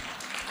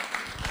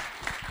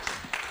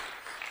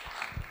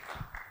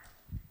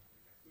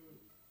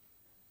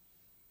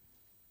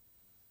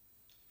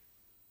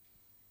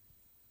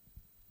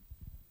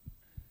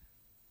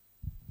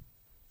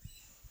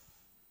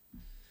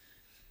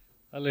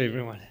 Hello,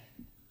 everyone.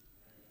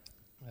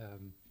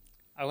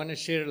 I want to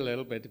share a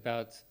little bit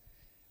about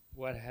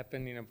what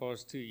happened in the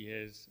past 2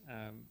 years.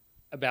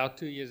 About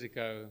 2 years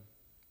ago,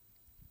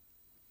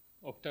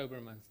 October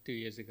month, 2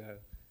 years ago,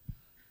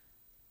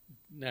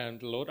 now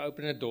the Lord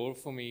opened a door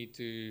for me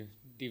to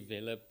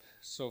develop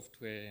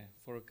software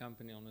for a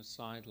company on the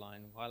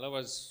sideline while I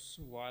was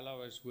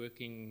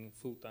working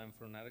full time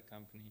for another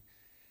company.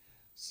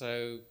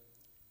 So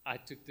I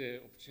took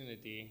the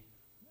opportunity,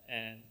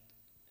 and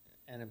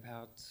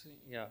about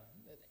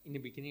in the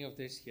beginning of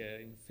this year,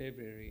 in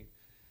February,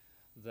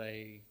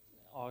 they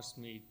asked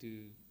me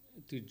to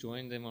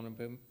join them on a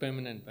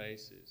permanent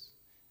basis,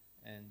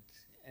 and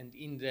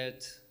in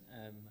that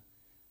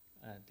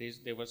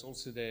there was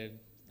also the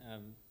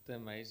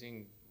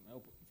amazing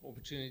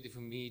opportunity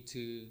for me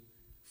to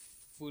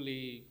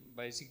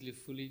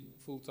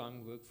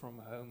full-time work from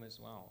home as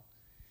well.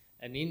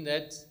 And in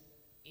that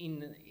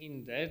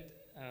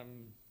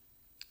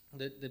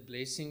the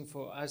blessing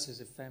for us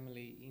as a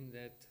family in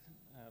that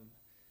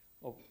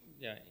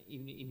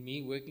in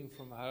me working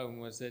from home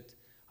was that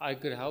I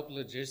could help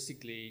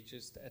logistically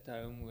just at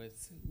home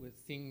with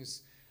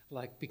things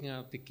like picking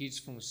up the kids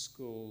from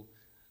school.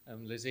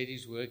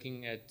 Lizette's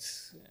working at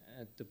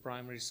the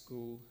primary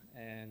school,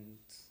 and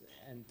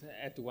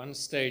at one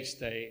stage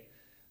they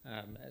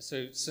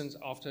so since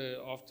after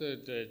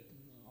the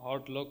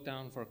hard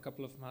lockdown for a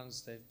couple of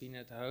months, they've been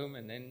at home,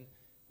 and then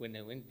when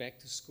they went back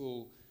to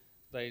school,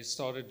 they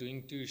started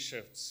doing 2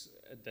 shifts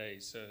a day.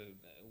 So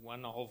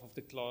one half of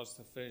the class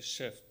the first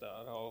shift, the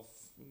other half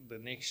the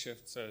next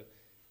shift. So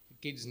the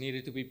kids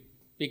needed to be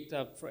picked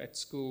up at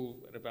school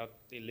at about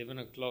 11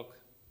 o'clock,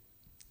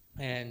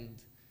 and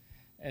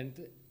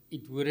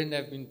it wouldn't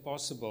have been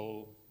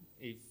possible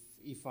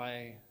if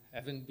I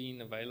haven't been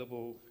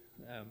available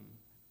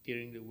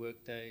during the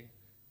workday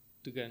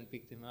to go and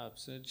pick them up.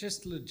 So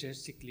just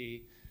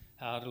logistically,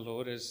 how the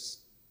Lord has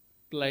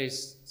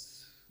placed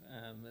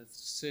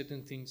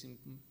certain things in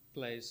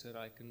place that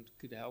I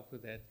could help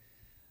with that,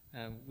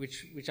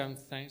 which I'm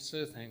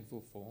so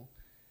thankful for.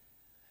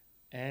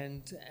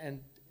 And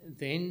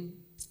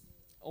then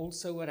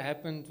also what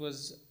happened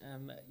was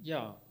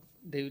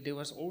there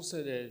was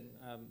also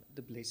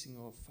the blessing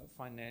of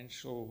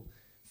financial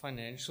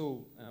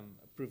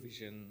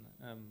provision,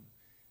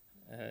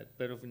 a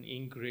bit of an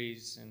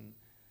increase, and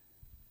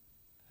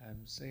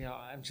I'm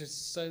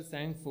just so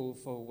thankful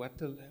for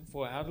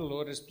how the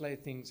Lord has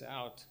played things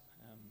out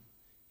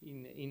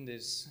in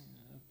this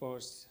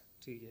past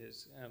 2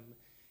 years,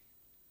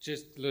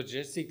 just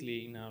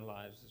logistically in our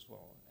lives as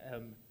well.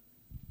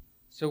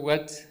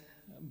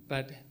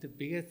 But the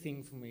bigger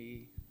thing for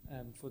me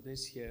for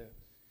this year,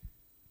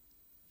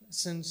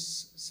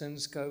 since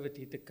COVID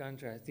hit the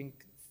country, I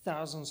think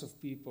thousands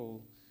of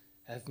people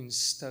have been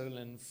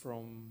stolen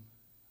from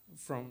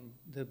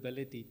the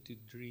ability to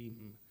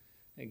dream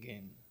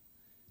again,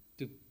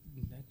 to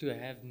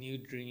have new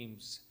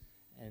dreams,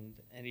 and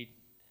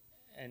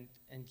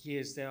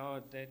yes, there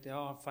are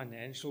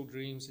financial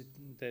dreams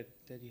that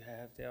you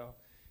have there,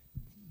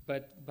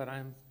 but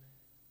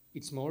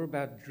it's more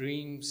about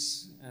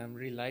dreams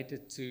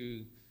related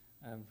to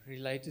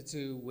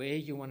where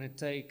you want to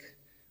take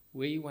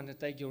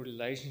your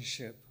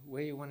relationship,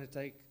 where you want to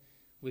take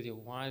with your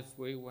wife,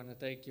 where you want to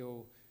take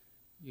your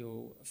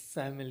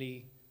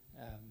family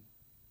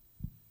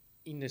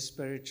in the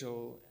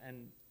spiritual,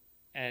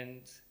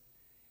 and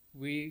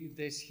we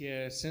this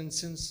year,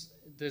 since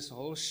this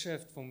whole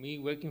shift for me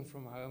working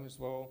from home as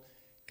well,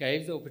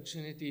 gave the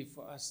opportunity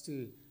for us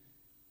to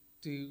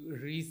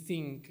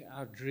rethink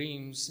our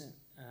dreams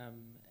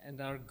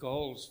and our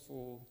goals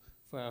for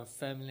our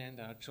family and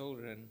our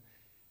children.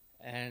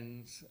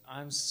 And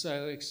I'm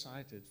so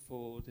excited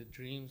for the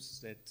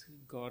dreams that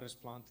God has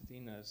planted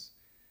in us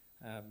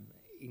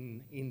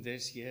in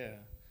this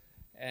year.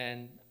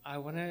 And I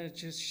want to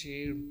just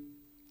share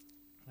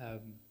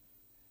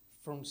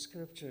from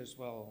Scripture as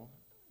well.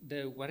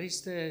 What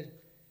is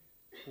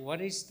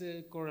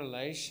the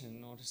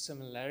correlation or the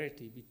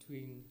similarity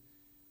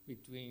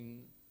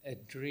between a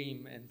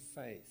dream and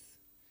faith?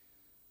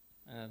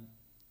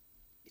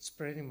 It's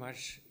pretty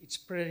much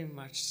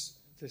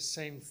the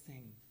same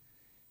thing.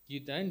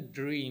 You don't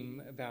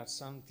dream about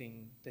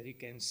something that you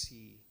can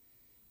see.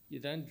 You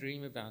don't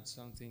dream about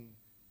something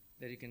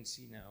that you can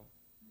see now.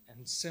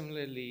 And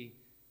similarly,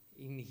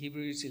 in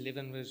Hebrews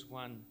 11 verse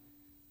 1,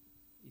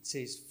 it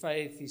says,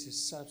 faith is a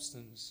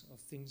substance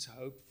of things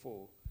hoped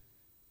for,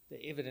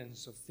 the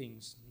evidence of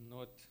things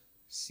not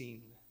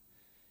seen.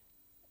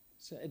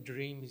 So a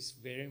dream is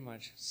very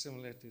much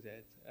similar to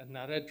that.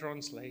 Another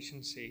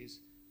translation says,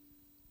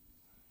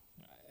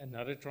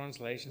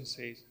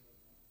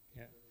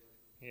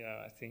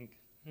 I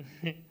think.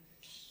 Do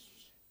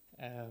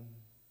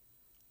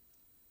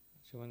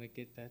you want to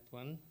get that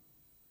one?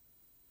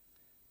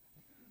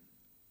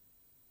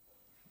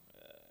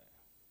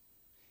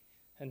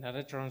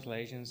 Another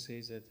translation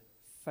says that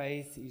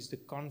faith is the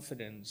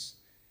confidence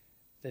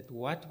that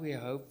what we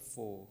hope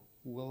for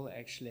will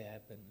actually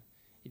happen.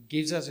 It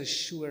gives us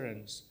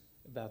assurance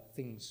about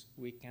things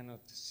we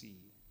cannot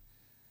see.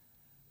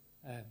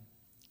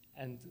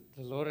 And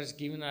the Lord has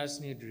given us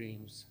new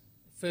dreams.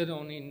 Further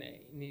on in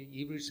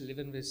Hebrews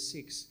 11 verse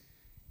 6,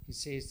 he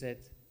says that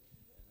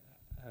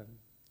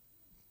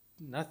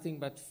nothing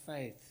but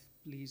faith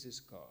pleases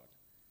God.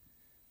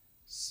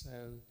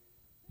 So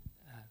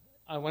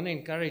I want to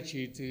encourage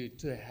you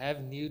to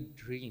have new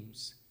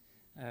dreams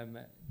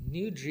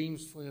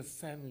for your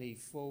family,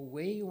 for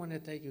where you want to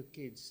take your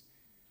kids,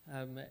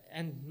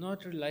 and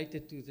not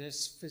related to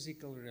this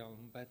physical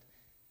realm, but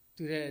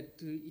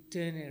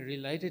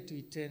related to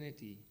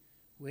eternity.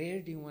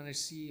 Where do you want to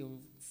see your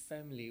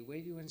family? Where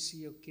do you want to see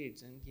your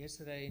kids? And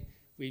yesterday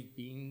we've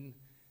been,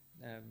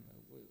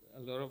 a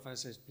lot of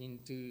us has been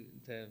to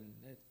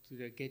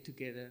the get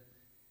together,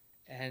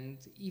 and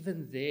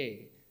even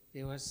there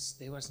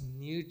was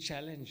new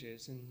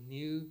challenges and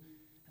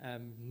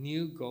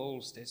new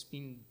goals that's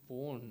been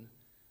born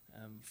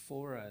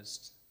for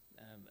us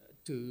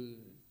to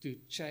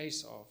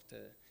chase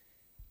after.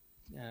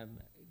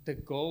 The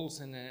goals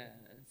and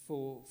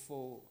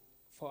for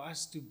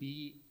us to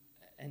be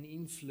an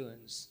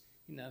influence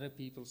in other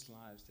people's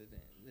lives,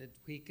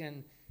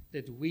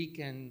 that we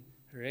can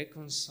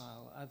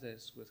reconcile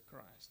others with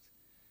Christ.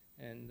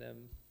 And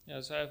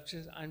so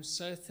I'm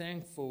so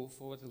thankful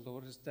for what the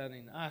Lord has done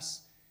in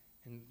us,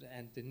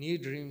 and the new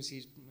dreams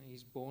He's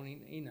born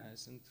in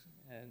us, and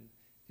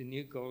the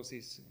new goals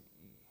He's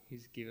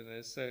given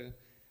us. So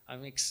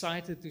I'm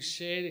excited to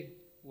share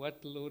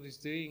what the Lord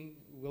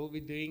will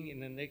be doing in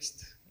the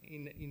next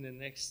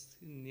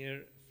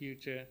near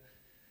future.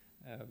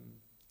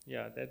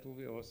 That will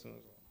be awesome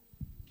as well.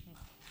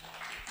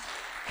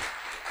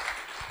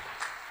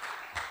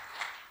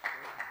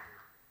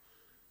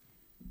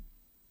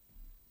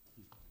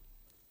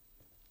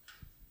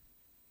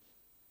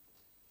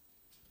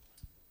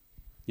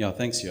 Yeah,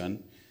 thanks,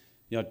 Johan.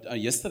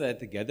 Yesterday at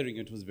the gathering,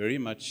 it was very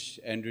much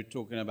Andrew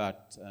talking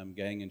about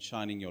going and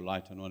shining your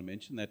light. I want to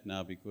mention that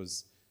now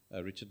because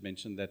Richard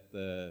mentioned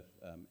that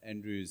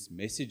Andrew's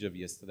message of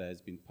yesterday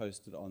has been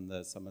posted on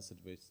the Somerset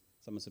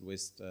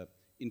West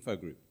info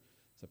group.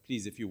 So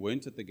please, if you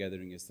weren't at the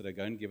gathering yesterday,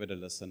 go and give it a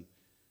listen,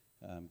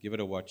 give it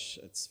a watch.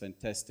 It's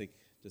fantastic.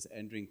 Just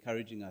Andrew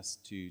encouraging us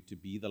to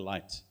be the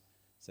light.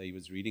 So he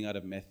was reading out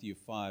of Matthew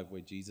 5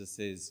 where Jesus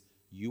says,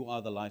 "You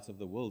are the light of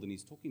the world." And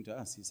he's talking to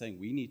us. He's saying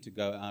we need to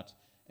go out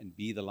and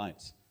be the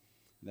light.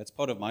 And that's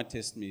part of my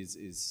testimony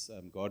is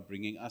God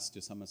bringing us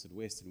to Somerset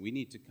West. And we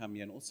need to come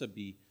here and also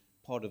be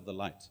part of the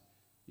light.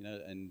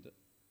 And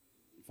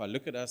if I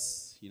look at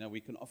us, we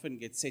can often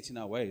get set in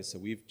our ways. So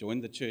we've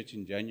joined the church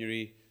in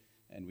January,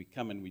 and we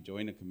come and we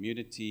join a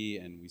community,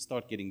 and we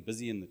start getting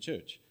busy in the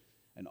church.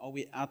 And are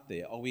we out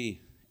there? Are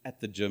we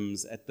at the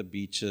gyms, at the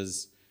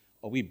beaches?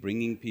 Are we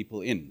bringing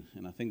people in?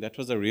 And I think that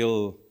was a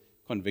real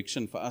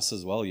conviction for us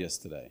as well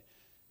yesterday.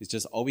 It's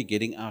just, are we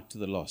getting out to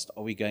the lost?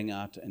 Are we going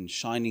out and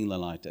shining the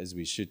light as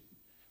we should?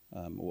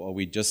 Or are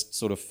we just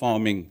sort of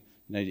farming?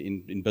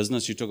 In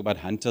business, you talk about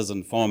hunters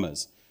and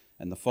farmers.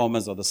 And the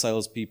farmers are the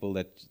salespeople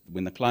that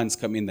when the clients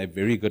come in, they're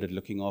very good at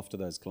looking after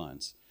those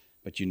clients.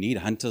 But you need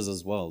hunters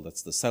as well.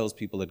 That's the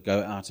salespeople that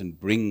go out and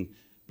bring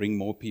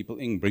more people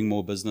in, bring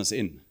more business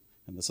in.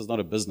 And this is not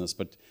a business,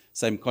 but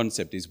same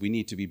concept is we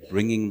need to be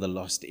bringing the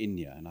lost in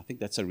here. And I think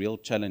that's a real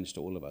challenge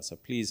to all of us. So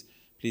please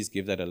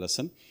give that a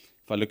listen.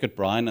 If I look at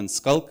Brian and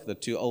Skulk, the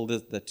two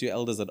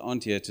elders that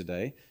aren't here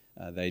today,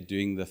 they're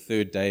doing the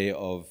third day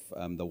of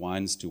the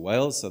Wines to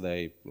Wales. So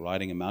they're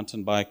riding a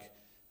mountain bike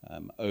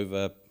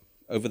over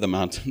the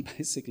mountain,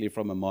 basically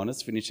from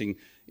Amanus, finishing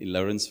in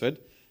Lawrenceford.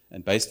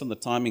 And based on the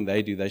timing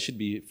they should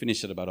be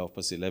finished at about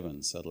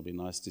 11:30. So it'll be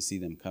nice to see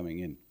them coming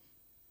in.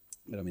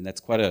 But that's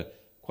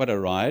quite a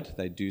ride.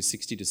 They do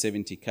 60 to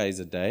 70 Ks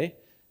a day,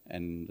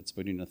 and it's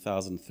between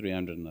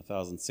 1,300 and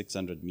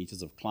 1,600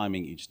 meters of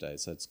climbing each day.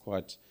 So it's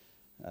quite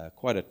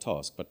a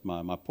task. But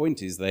my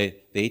point is their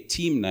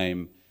team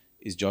name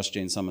is Josh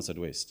Jane Somerset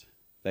West.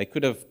 They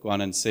could have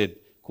gone and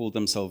called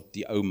themselves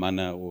the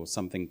Omana or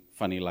something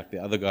funny like the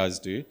other guys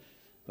do.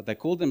 But they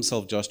called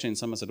themselves Josh Jane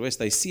Somerset West.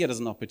 They see it as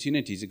an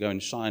opportunity to go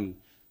and shine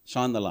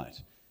the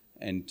light.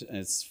 And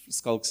as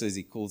Skulk says,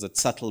 he calls it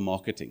subtle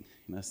marketing.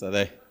 So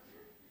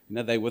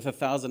they're with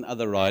 1,000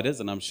 other riders,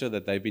 and I'm sure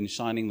that they've been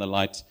shining the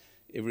light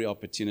every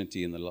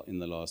opportunity in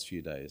the last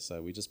few days.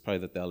 So we just pray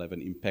that they'll have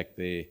an impact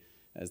there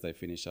as they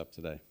finish up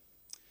today.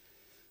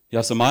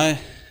 Yeah, so my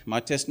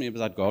testimony is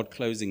about God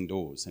closing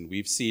doors. And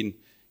we've seen,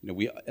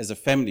 we as a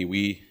family,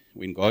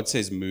 when God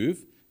says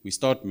move, we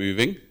start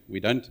moving. We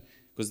don't,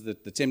 because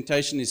the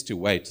temptation is to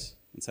wait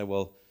and say,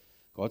 well,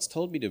 God's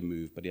told me to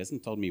move, but He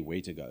hasn't told me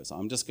where to go. So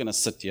I'm just going to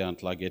sit here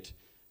until I get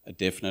a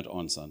definite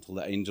answer, until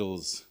the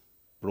angels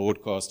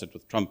broadcast it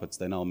with trumpets,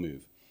 then I'll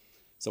move.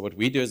 So what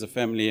we do as a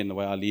family, and the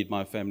way I lead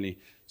my family,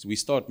 is we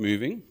start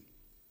moving,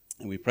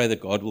 and we pray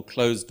that God will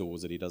close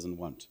doors that He doesn't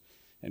want.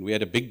 And we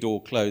had a big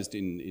door closed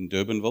in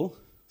Durbanville,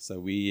 so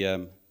we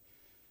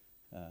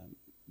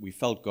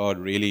felt God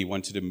really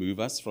wanted to move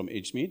us from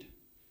Edgemead,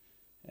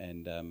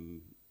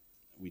 and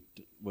we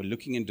were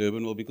looking in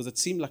Durbanville because it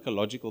seemed like a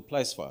logical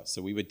place for us.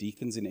 So we were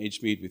deacons in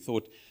Edgemead. We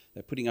thought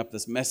they're putting up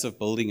this massive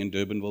building in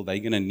Durbanville. They're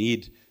going to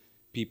need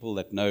people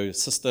that know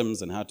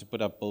systems and how to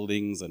put up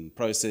buildings and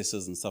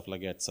processes and stuff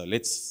like that. So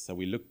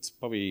we looked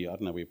probably, I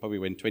don't know, we probably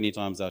went 20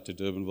 times out to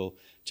Durbanville,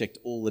 checked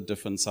all the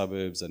different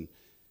suburbs and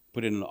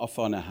put in an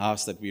offer on a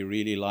house that we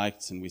really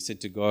liked. And we said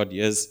to God,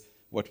 here's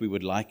what we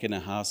would like in a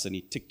house. And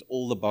he ticked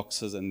all the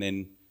boxes, and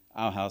then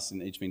our house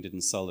in Edgemead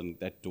didn't sell and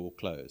that door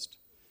closed.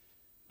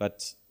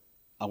 But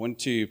I want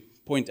to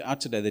point out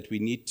today that we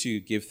need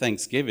to give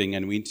thanksgiving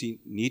and we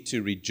need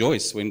to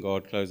rejoice when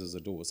God closes a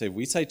door. So if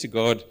we say to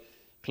God,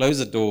 close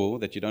a door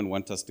that you don't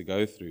want us to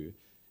go through,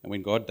 and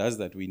when God does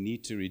that, we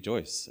need to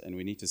rejoice and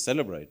we need to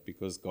celebrate,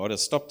 because God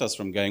has stopped us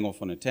from going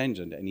off on a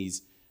tangent, and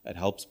it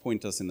helps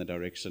point us in the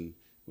direction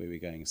where we're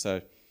going.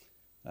 So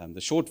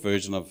the short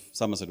version of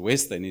Somerset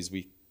West then is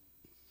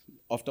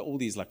after all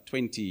these like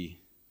 20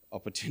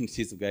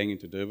 opportunities of going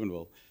into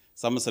Durbanville,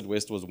 Somerset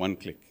West was one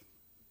click.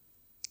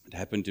 It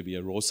happened to be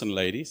a Rawson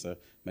lady, so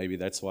maybe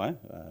that's why,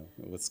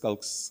 with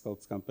Skulk's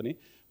company.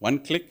 One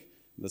click,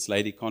 this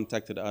lady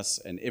contacted us,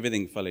 and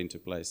everything fell into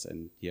place,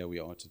 and here we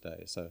are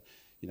today. So,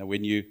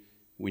 when you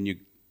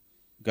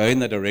go in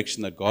the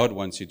direction that God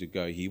wants you to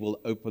go, He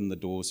will open the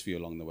doors for you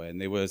along the way. And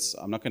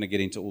I'm not going to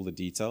get into all the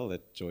detail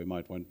that Joy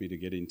might want me to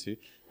get into,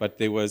 but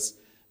there was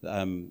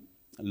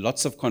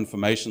lots of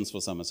confirmations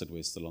for Somerset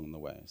West along the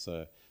way.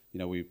 So,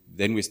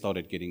 we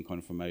started getting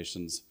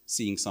confirmations,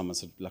 seeing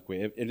Somerset, like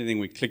anything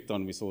we clicked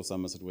on, we saw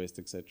Somerset West,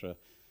 etc.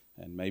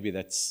 And maybe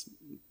that's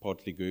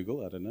partly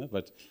Google, I don't know,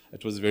 but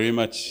it was very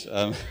much,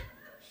 and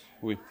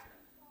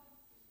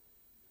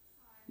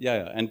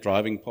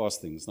driving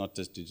past things, not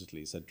just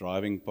digitally. So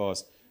driving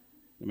past,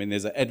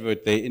 there's an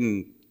advert there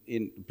in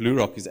Blue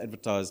Rock is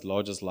advertised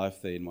largest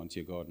life there in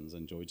Montier Gardens,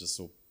 and Joy just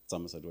saw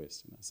Somerset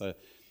West.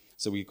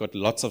 So we got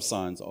lots of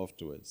signs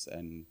afterwards,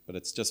 but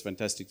it's just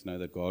fantastic to know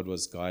that God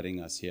was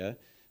guiding us here.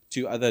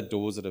 2 other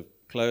doors that have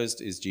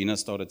closed is Gina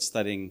started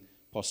studying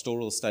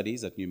pastoral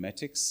studies at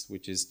Pneumatics,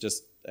 which is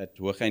just at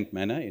Hoogeind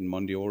Manor in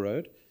Mondial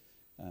Road,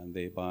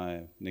 there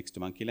next to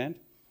Monkeyland.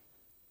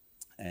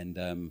 And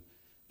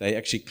they're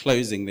actually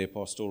closing their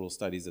pastoral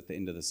studies at the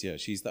end of this year.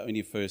 She's the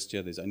only first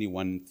year, there's only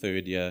one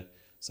third year,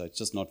 so it's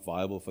just not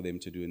viable for them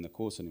to do in the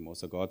course anymore.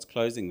 So God's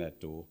closing that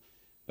door.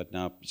 But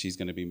now she's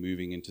going to be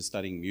moving into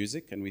studying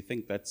music, and we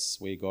think that's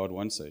where God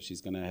wants her.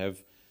 She's going to have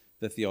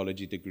the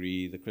theology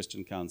degree, the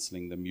Christian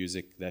counseling, the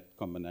music, that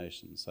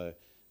combination. So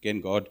again,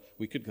 God,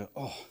 we could go,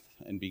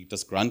 and be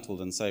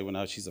disgruntled and say, well,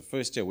 now she's a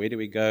first year, where do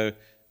we go?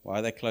 Why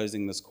are they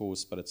closing this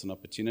course? But it's an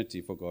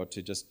opportunity for God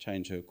to just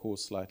change her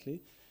course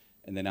slightly.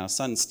 And then our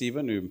son,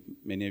 Stephen, who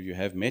many of you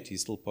have met,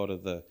 he's still part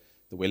of the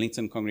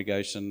Wellington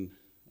congregation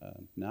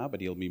now,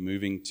 but he'll be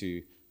moving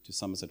to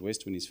Somerset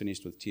West when he's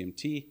finished with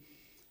TMT.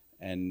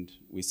 And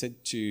we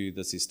said to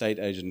this estate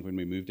agent when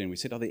we moved in, we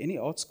said, are there any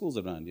art schools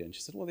around here? And she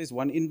said, well, there's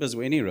one in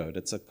Bezweni Road.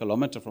 It's a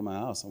kilometer from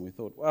our house. And we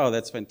thought, wow,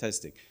 that's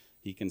fantastic.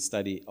 He can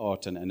study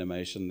art and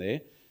animation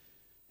there.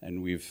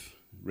 And we've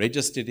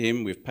registered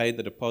him. We've paid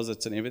the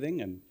deposits and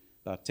everything. And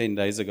about 10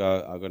 days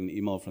ago, I got an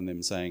email from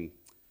them saying,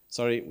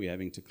 sorry, we're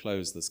having to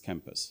close this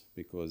campus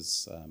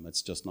because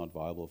it's just not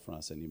viable for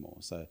us anymore.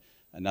 So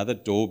another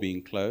door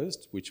being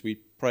closed, which we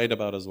prayed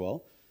about as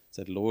well,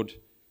 said, Lord,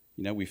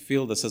 we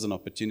feel this is an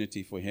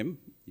opportunity for him.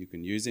 You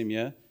can use him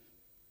here.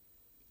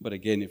 But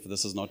again, if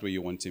this is not where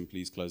you want him,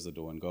 please close the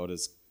door. And God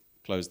has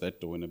closed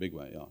that door in a big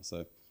way. Yeah.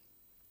 So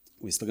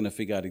we're still going to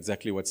figure out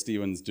exactly what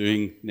Stephen's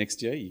doing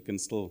next year.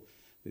 There's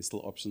still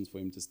options for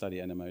him to study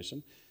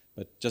animation.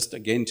 But just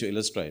again to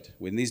illustrate,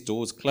 when these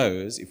doors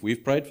close, if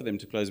we've prayed for them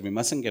to close, we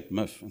mustn't get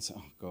miffed and say,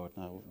 oh God,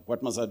 now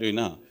what must I do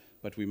now?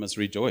 But we must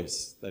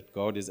rejoice that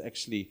God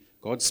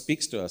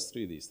speaks to us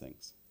through these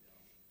things.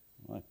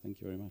 All right, thank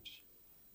you very much.